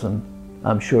boondoggles, and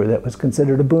I'm sure that was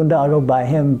considered a boondoggle by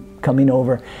him coming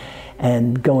over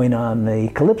and going on the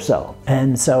Calypso.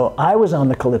 And so I was on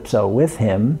the Calypso with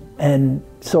him and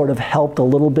sort of helped a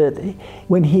little bit.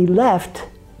 When he left,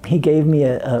 he gave me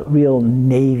a real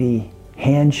Navy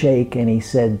handshake, and he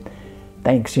said,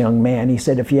 "Thanks, young man." He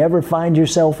said, "If you ever find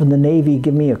yourself in the Navy,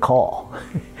 give me a call."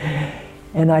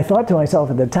 And I thought to myself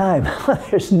at the time,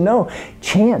 there's no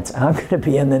chance I'm going to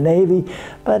be in the Navy,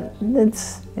 but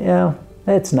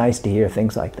it's nice to hear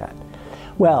things like that.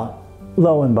 Well,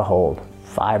 lo and behold,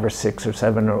 5 or 6 or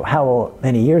 7 or how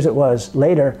many years it was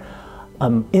later,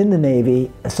 I'm in the Navy,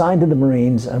 assigned to the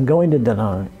Marines, I'm going to Da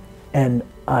Nang, and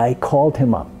I called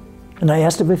him up. And I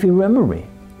asked him if he remembered me.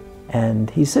 And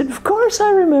he said, "Of course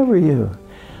I remember you."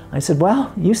 I said,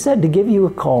 "Well, you said to give you a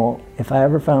call if I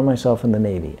ever found myself in the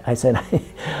Navy." I said,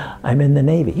 "I'm in the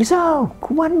Navy." He said, "Oh,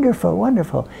 wonderful,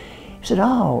 wonderful." He said,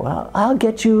 "Oh, I'll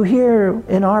get you here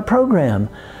in our program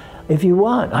if you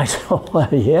want." I said, "Oh, well,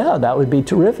 yeah, that would be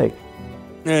terrific."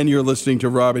 And you're listening to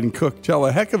Robin Cook tell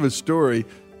a heck of a story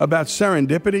about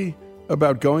serendipity,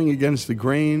 about going against the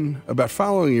grain, about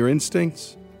following your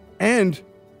instincts, and,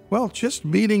 well, just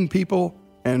meeting people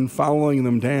and following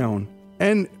them down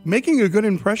and making a good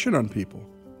impression on people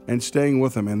and staying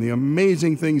with them, and the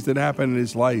amazing things that happen in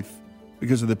his life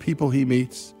because of the people he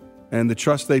meets and the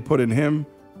trust they put in him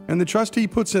and the trust he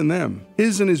puts in them.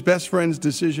 His and his best friend's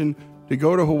decision to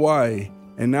go to Hawaii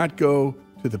and not go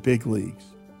to the big leagues,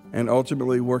 and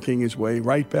ultimately working his way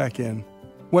right back in.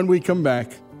 When we come back,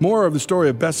 more of the story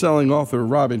of best-selling author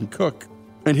Robin Cook,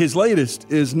 and his latest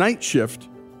is Night Shift.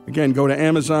 Again, go to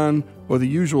Amazon or the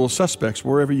usual suspects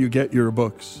wherever you get your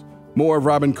books. More of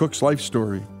Robin Cook's life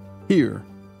story here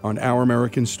on Our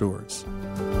American Stories.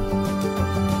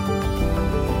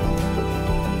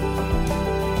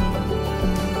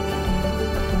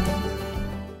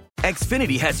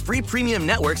 Xfinity has free premium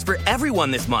networks for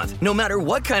everyone this month, no matter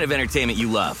what kind of entertainment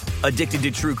you love. Addicted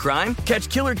to true crime? Catch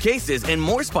killer cases and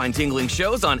more spine-tingling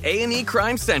shows on A&E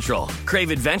Crime Central.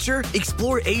 Crave adventure?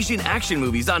 Explore Asian action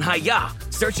movies on Hi-Ya.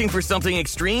 Searching for something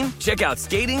extreme? Check out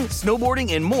skating,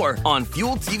 snowboarding, and more on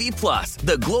Fuel TV Plus,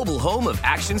 the global home of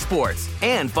action sports.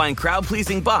 And find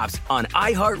crowd-pleasing bops on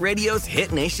iHeartRadio's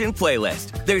Hit Nation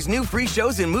playlist. There's new free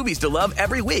shows and movies to love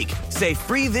every week. Say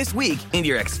free this week in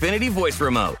your Xfinity voice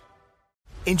remote.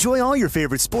 Enjoy all your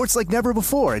favorite sports like never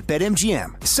before at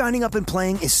BetMGM. Signing up and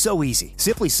playing is so easy.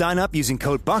 Simply sign up using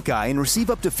code Buckeye and receive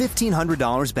up to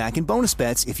 $1,500 back in bonus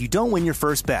bets if you don't win your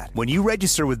first bet. When you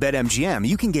register with BetMGM,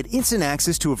 you can get instant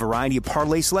access to a variety of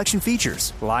parlay selection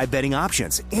features, live betting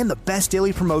options, and the best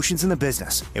daily promotions in the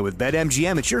business. And with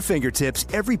BetMGM at your fingertips,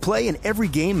 every play and every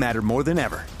game matter more than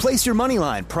ever. Place your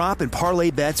moneyline, prop, and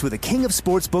parlay bets with the king of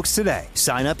sportsbooks today.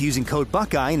 Sign up using code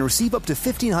Buckeye and receive up to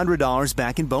 $1,500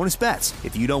 back in bonus bets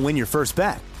if you don't win your first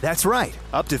bet. That's right,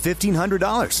 up to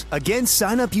 $1,500. Again,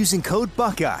 sign up using code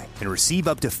Buckeye and receive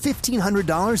up to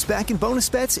 $1,500 back in bonus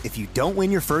bets if you don't win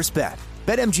your first bet.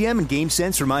 BetMGM and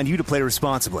GameSense remind you to play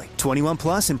responsibly. 21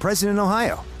 plus and present in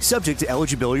Ohio. Subject to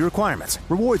eligibility requirements.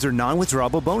 Rewards are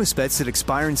non-withdrawable bonus bets that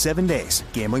expire in 7 days.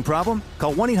 Gambling problem?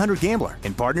 Call 1-800-GAMBLER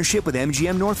in partnership with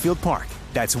MGM Northfield Park.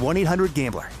 That's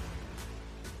 1-800-GAMBLER.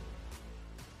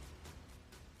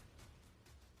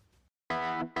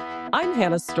 I'm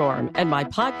Hannah Storm, and my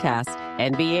podcast,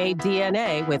 NBA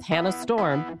DNA with Hannah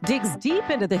Storm, digs deep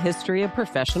into the history of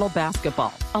professional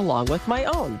basketball, along with my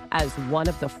own, as one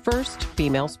of the first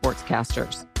female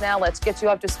sportscasters. Now let's get you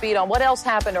up to speed on what else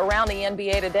happened around the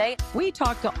NBA today. We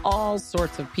talk to all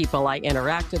sorts of people I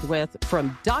interacted with,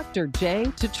 from Dr. J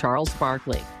to Charles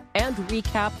Barkley, and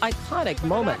recap iconic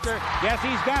moments. Yes,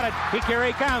 he's got it. Here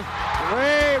he comes.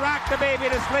 We rock the baby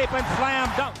to sleep and slam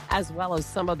dunk. As well as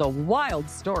some of the wild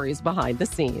stories behind the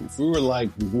scenes. We were like,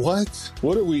 what?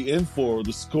 What are we in for?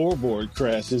 The scoreboard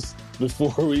crashes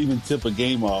before we even tip a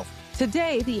game off.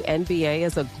 Today, the NBA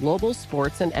is a global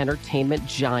sports and entertainment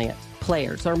giant.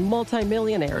 Players are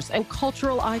multimillionaires and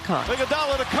cultural icons.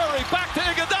 Iguodala to Curry, back to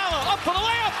Iguodala, up for the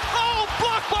layup. Oh,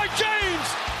 blocked by James.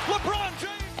 LeBron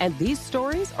James. And these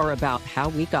stories are about how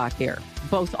we got here,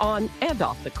 both on and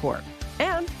off the court.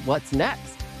 And what's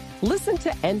next? Listen to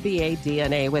NBA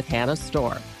DNA with Hannah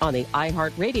Storm on the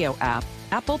iHeartRadio app,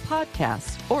 Apple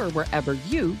Podcasts, or wherever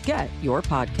you get your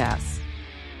podcasts.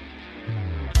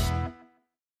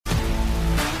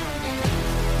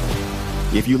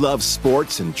 If you love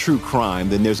sports and true crime,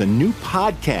 then there's a new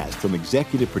podcast from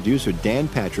executive producer Dan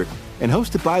Patrick and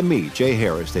hosted by me, Jay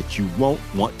Harris, that you won't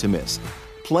want to miss.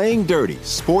 Playing Dirty: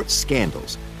 Sports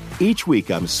Scandals. Each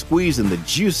week, I'm squeezing the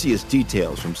juiciest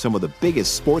details from some of the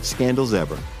biggest sports scandals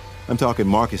ever. I'm talking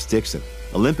Marcus Dixon,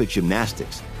 Olympic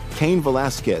gymnastics, Cain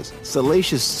Velasquez,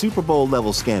 salacious Super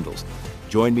Bowl-level scandals.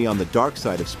 Join me on the dark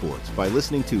side of sports by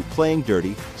listening to Playing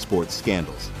Dirty: Sports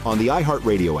Scandals on the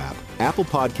iHeartRadio app, Apple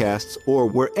Podcasts, or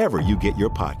wherever you get your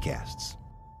podcasts.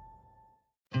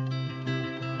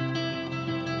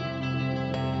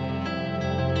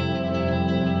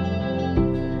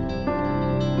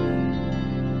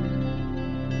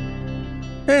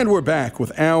 And we're back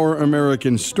with Our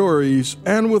American Stories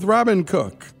and with Robin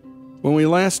Cook. When we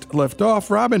last left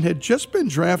off, Robin had just been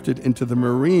drafted into the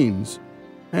Marines.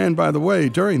 And by the way,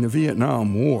 during the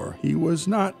Vietnam War, he was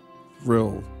not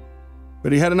thrilled.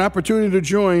 But he had an opportunity to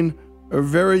join a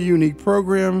very unique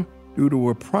program due to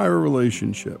a prior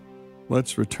relationship.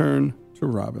 Let's return to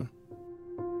Robin.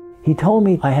 He told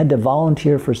me I had to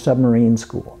volunteer for submarine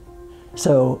school.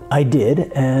 So I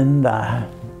did, and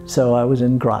so I was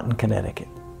in Groton, Connecticut,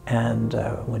 and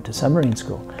went to submarine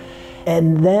school.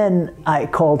 And then I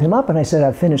called him up and I said,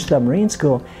 I've finished submarine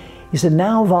school. He said,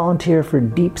 now volunteer for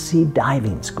deep sea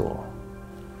diving school.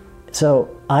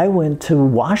 So I went to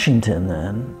Washington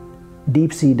then,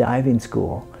 deep sea diving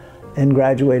school, and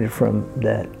graduated from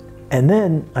that. And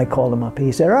then I called him up.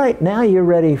 He said, all right, now you're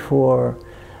ready for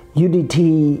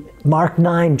UDT Mark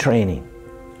 9 training,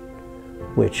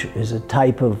 which is a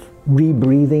type of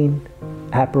rebreathing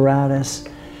apparatus.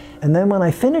 And then when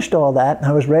I finished all that, and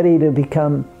I was ready to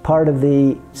become part of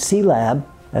the Sea Lab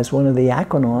as one of the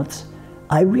aquanauts,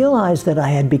 I realized that I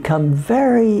had become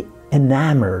very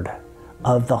enamored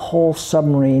of the whole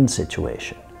submarine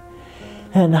situation.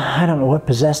 And I don't know what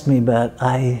possessed me, but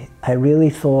I really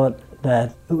thought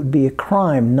that it would be a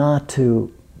crime not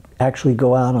to actually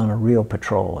go out on a real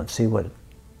patrol and see what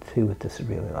this is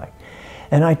really like.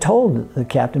 And I told the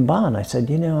Captain Bond, I said,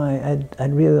 you know,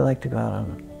 I'd really like to go out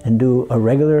and do a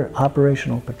regular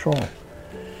operational patrol.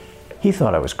 He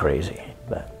thought I was crazy,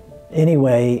 but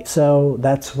anyway, so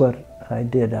that's what I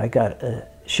did. I got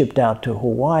shipped out to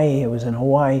Hawaii. It was in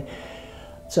Hawaii.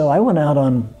 So I went out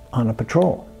on a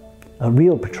patrol, a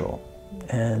real patrol,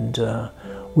 and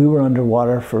we were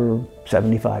underwater for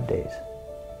 75 days.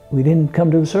 We didn't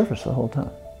come to the surface the whole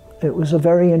time. It was a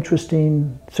very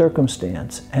interesting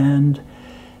circumstance, and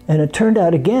it turned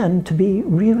out again to be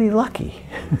really lucky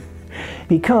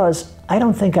because I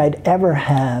don't think I'd ever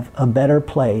have a better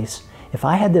place. If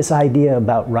I had this idea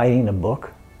about writing a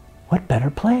book, what better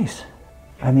place?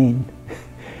 I mean,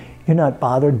 you're not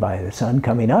bothered by the sun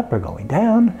coming up or going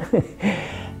down.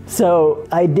 So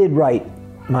I did write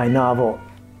my novel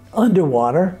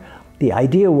underwater. The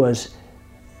idea was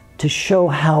to show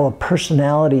how a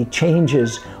personality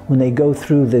changes when they go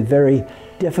through the very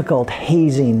difficult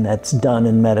hazing that's done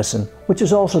in medicine, which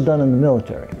is also done in the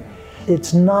military.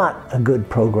 It's not a good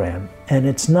program, and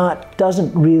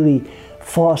doesn't really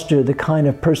foster the kind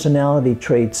of personality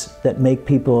traits that make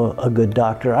people a good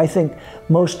doctor. I think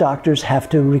most doctors have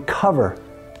to recover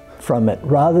from it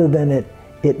rather than it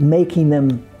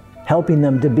helping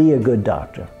them to be a good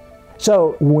doctor.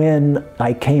 So when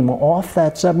I came off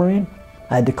that submarine,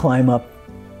 I had to climb up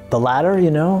the ladder,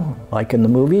 you know, like in the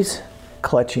movies,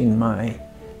 clutching my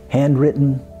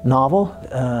handwritten novel.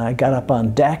 I got up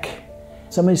on deck.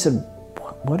 Somebody said,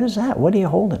 "What is that? What are you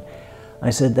holding?" I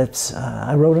said,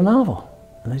 I wrote a novel.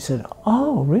 And they said,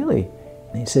 "Oh, really?"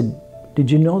 And he said, "Did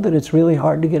you know that it's really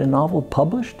hard to get a novel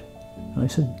published?" And I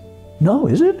said, "No,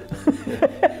 is it?"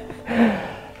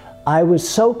 I was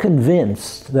so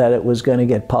convinced that it was going to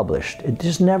get published. It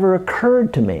just never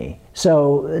occurred to me.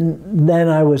 So then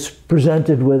I was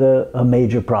presented with a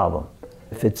major problem.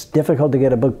 If it's difficult to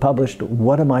get a book published,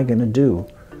 what am I going to do?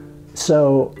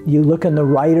 So you look in the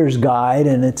writer's guide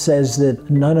and it says that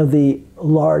none of the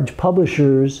large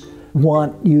publishers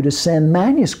want you to send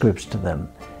manuscripts to them.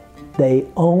 They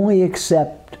only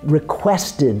accept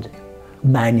requested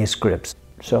manuscripts.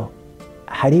 So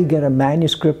how do you get a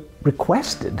manuscript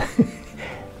requested?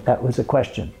 That was a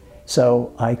question.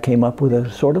 So I came up with a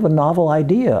sort of a novel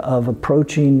idea of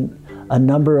approaching a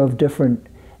number of different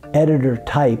editor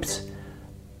types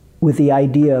with the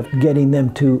idea of getting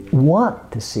them to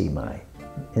want to see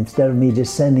instead of me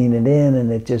just sending it in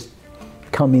and it just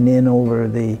coming in over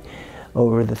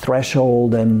the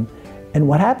threshold. And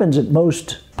what happens at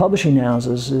most publishing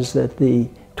houses is that the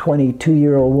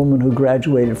 22-year-old woman who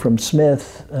graduated from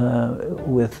Smith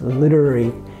with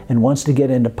literary and wants to get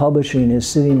into publishing is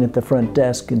sitting at the front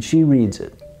desk and she reads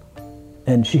it.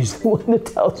 And she's the one that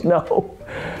tells no.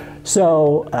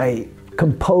 So I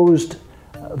composed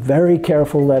a very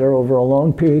careful letter over a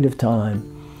long period of time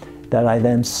that I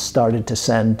then started to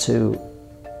send to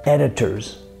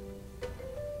editors.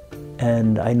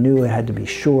 And I knew it had to be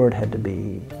short, had to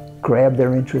be grab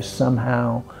their interest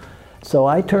somehow. So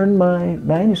I turned my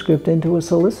manuscript into a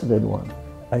solicited one.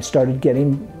 I started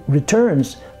getting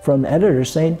returns from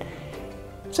editors saying,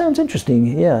 sounds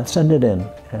interesting, yeah, send it in.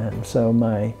 And so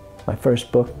my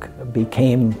first book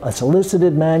became a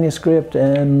solicited manuscript,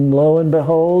 and lo and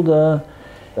behold,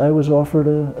 I was offered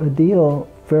a deal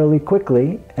fairly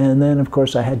quickly. And then, of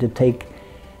course, I had to take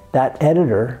that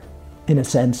editor, in a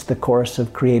sense, the course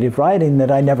of creative writing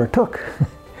that I never took.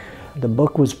 The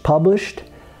book was published,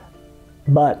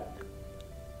 but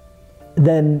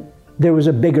then there was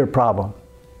a bigger problem.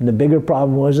 And the bigger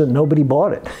problem was that nobody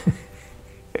bought it.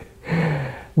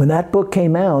 When that book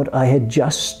came out, I had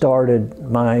just started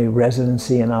my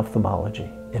residency in ophthalmology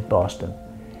at Boston.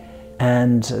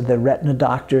 And the retina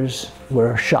doctors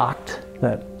were shocked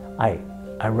that I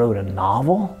wrote a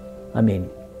novel. I mean,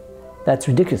 that's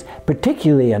ridiculous.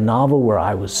 Particularly a novel where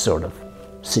I was sort of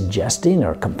suggesting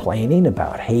or complaining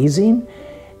about hazing.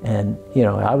 And, you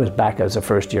know, I was back as a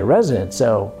first-year resident,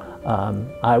 so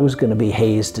I was going to be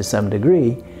hazed to some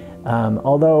degree.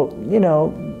 Although, you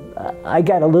know, I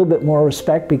got a little bit more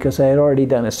respect because I had already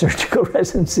done a surgical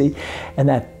residency, and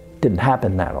that didn't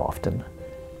happen that often.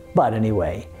 But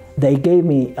anyway, they gave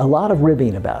me a lot of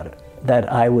ribbing about it,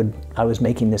 that I was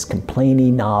making this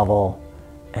complaining novel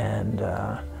and,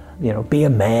 you know, be a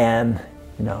man,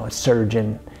 you know, a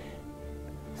surgeon.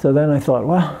 So then I thought,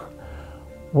 well,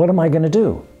 what am I going to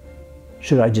do?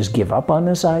 Should I just give up on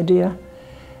this idea?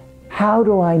 How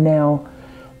do I now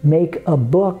make a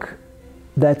book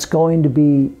that's going to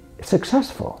be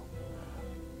successful,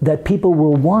 that people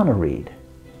will want to read?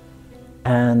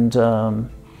 And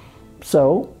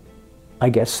so I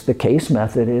guess the case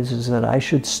method is that I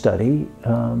should study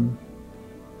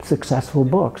successful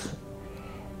books.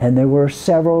 And there were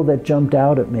several that jumped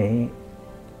out at me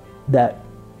that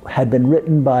had been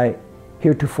written by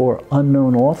heretofore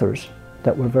unknown authors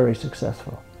that were very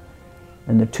successful.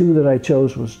 And the two that I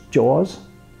chose was Jaws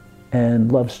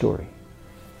and Love Story.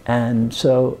 And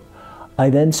so I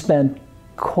then spent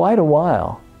quite a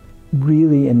while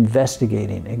really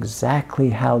investigating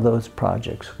exactly how those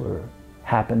projects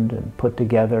happened and put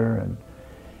together. And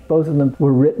both of them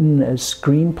were written as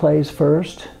screenplays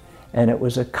first, and it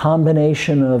was a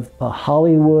combination of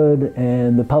Hollywood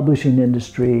and the publishing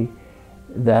industry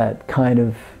that kind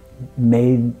of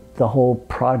made the whole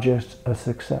project a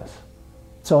success.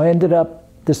 So I ended up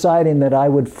deciding that I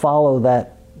would follow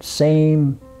that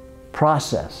same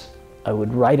process. I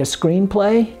would write a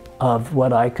screenplay of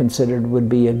what I considered would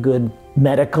be a good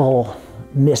medical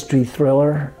mystery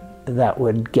thriller that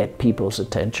would get people's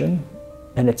attention.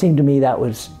 And it seemed to me that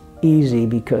was easy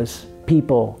because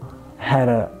people had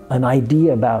an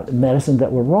idea about medicine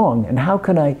that were wrong. And how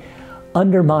can I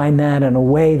undermine that in a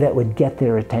way that would get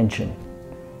their attention?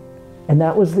 And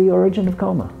that was the origin of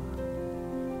Coma.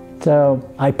 So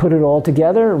I put it all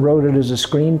together, wrote it as a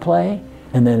screenplay,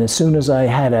 and then as soon as I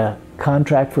had a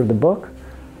contract for the book,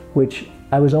 which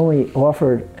I was only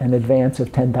offered an advance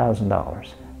of $10,000.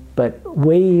 But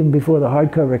way even before the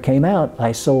hardcover came out,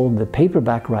 I sold the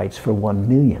paperback rights for $1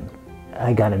 million.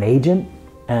 I got an agent,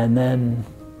 and then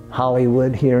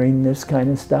Hollywood hearing this kind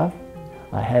of stuff.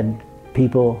 I had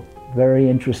people very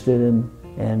interested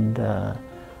and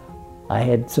I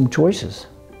had some choices.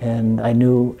 And I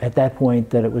knew at that point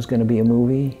that it was going to be a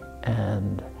movie,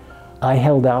 and I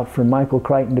held out for Michael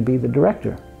Crichton to be the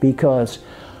director because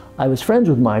I was friends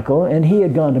with Michael and he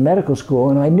had gone to medical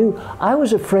school, and I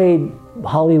was afraid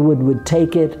Hollywood would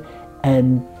take it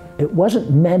and it wasn't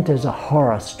meant as a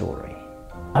horror story.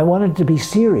 I wanted it to be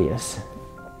serious,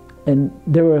 and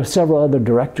there were several other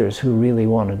directors who really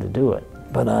wanted to do it,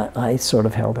 but I sort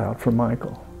of held out for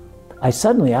Michael. I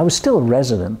was still a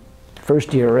resident,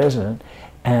 first-year resident,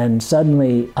 and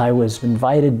suddenly I was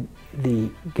invited. The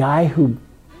guy who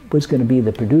was going to be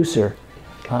the producer,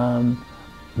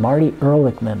 Marty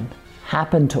Ehrlichman,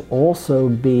 happened to also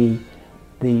be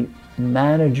the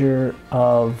manager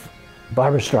of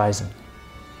Barbra Streisand.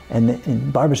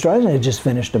 And Barbra Streisand had just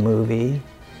finished a movie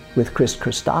with Chris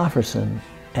Christopherson,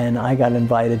 and I got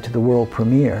invited to the world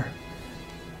premiere.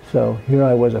 So here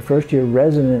I was, a first-year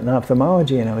resident in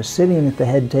ophthalmology, and I was sitting at the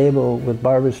head table with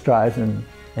Barbra Streisand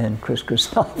and Chris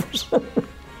Christopherson.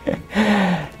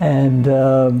 And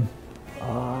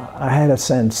I had a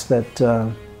sense that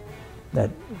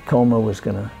Coma was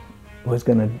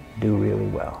gonna do really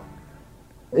well.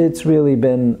 It's really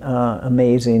been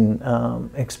amazing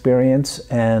experience,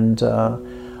 and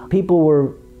people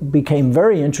were became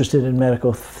very interested in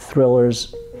medical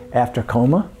thrillers after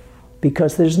Coma,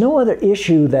 because there's no other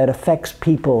issue that affects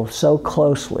people so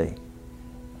closely,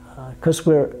 because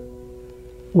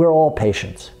we're all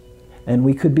patients, and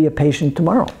we could be a patient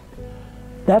tomorrow.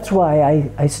 That's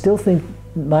why I still think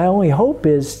my only hope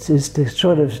is to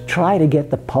sort of try to get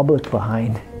the public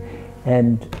behind,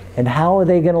 and how are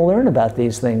they going to learn about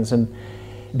these things? And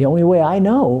the only way I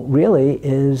know, really,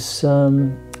 is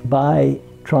by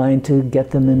trying to get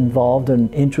them involved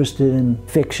and interested in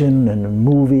fiction and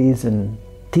movies and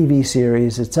TV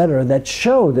series, etc., that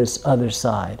show this other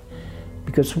side.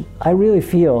 Because I really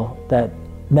feel that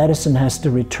medicine has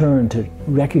to return to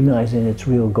recognizing its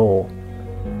real goal.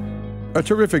 A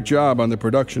terrific job on the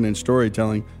production and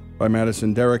storytelling by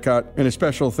Madison Derricott, and a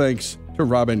special thanks to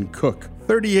Robin Cook.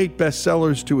 38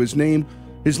 bestsellers to his name.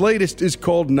 His latest is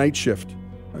called Night Shift.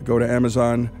 Go to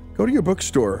Amazon, go to your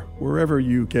bookstore, wherever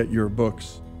you get your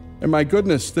books. And my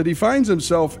goodness, that he finds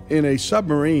himself in a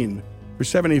submarine for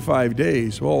 75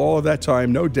 days. Well, all of that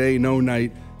time, no day, no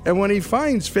night. And when he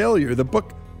finds failure, the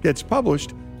book gets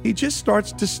published, he just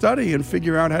starts to study and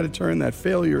figure out how to turn that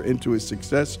failure into a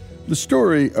success. The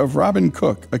story of Robin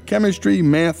Cook, a chemistry,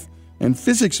 math, and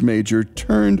physics major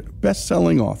turned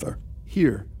best-selling author,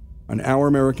 here on Our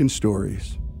American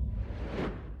Stories.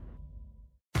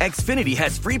 Xfinity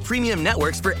has free premium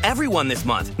networks for everyone this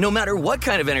month, no matter what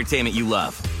kind of entertainment you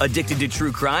love. Addicted to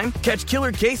true crime? Catch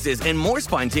killer cases and more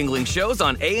spine-tingling shows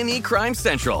on A&E Crime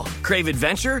Central. Crave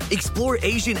adventure? Explore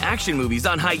Asian action movies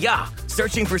on Hi-Ya.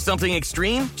 Searching for something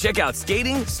extreme? Check out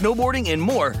skating, snowboarding, and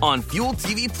more on Fuel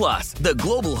TV Plus, the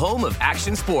global home of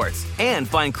action sports. And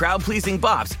find crowd-pleasing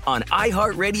bops on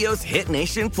iHeartRadio's Hit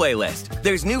Nation playlist.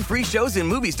 There's new free shows and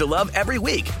movies to love every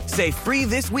week. Say free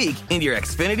this week in your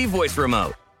Xfinity voice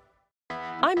remote.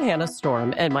 I'm Hannah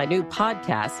Storm, and my new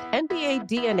podcast, NBA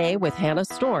DNA with Hannah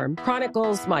Storm,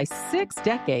 chronicles my 6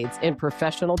 decades in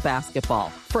professional basketball.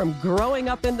 From growing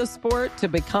up in the sport to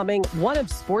becoming one of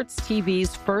sports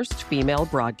TV's first female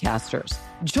broadcasters.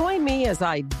 Join me as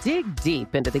I dig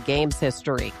deep into the game's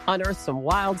history, unearth some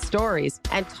wild stories,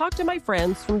 and talk to my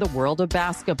friends from the world of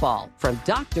basketball, from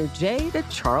Dr. J to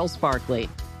Charles Barkley.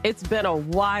 It's been a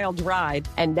wild ride,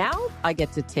 and now I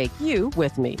get to take you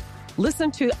with me.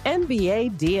 Listen to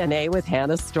NBA DNA with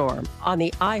Hannah Storm on the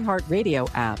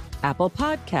iHeartRadio app, Apple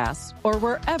Podcasts, or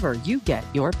wherever you get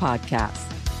your podcasts.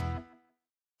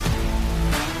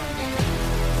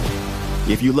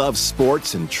 If you love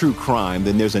sports and true crime,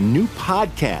 then there's a new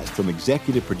podcast from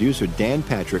executive producer Dan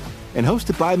Patrick and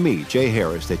hosted by me, Jay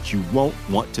Harris, that you won't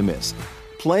want to miss.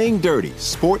 Playing Dirty: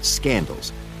 Sports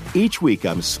Scandals. Each week,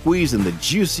 I'm squeezing the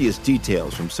juiciest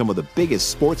details from some of the biggest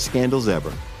sports scandals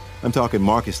ever. I'm talking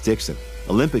Marcus Dixon,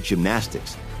 Olympic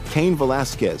gymnastics, Cain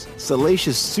Velasquez,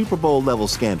 salacious Super Bowl-level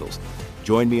scandals.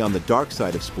 Join me on the dark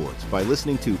side of sports by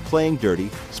listening to Playing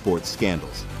Dirty: Sports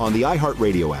Scandals on the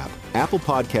iHeartRadio app, Apple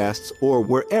Podcasts, or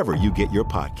wherever you get your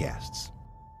podcasts.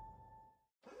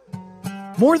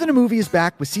 More Than a Movie is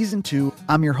back with Season 2.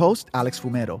 I'm your host, Alex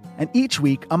Fumero, and each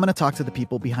week I'm going to talk to the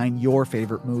people behind your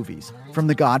favorite movies. From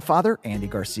The Godfather, Andy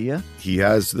Garcia. He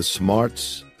has the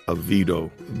smarts of Vito,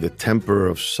 the temper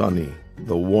of Sonny,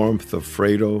 the warmth of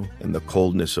Fredo, and the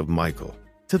coldness of Michael.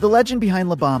 To the legend behind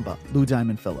La Bamba, Lou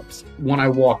Diamond Phillips. When I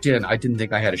walked in, I didn't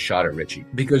think I had a shot at Richie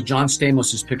because John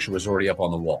Stamos' picture was already up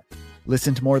on the wall.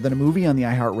 Listen to More Than a Movie on the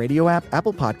iHeartRadio app,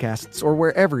 Apple Podcasts, or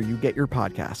wherever you get your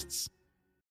podcasts.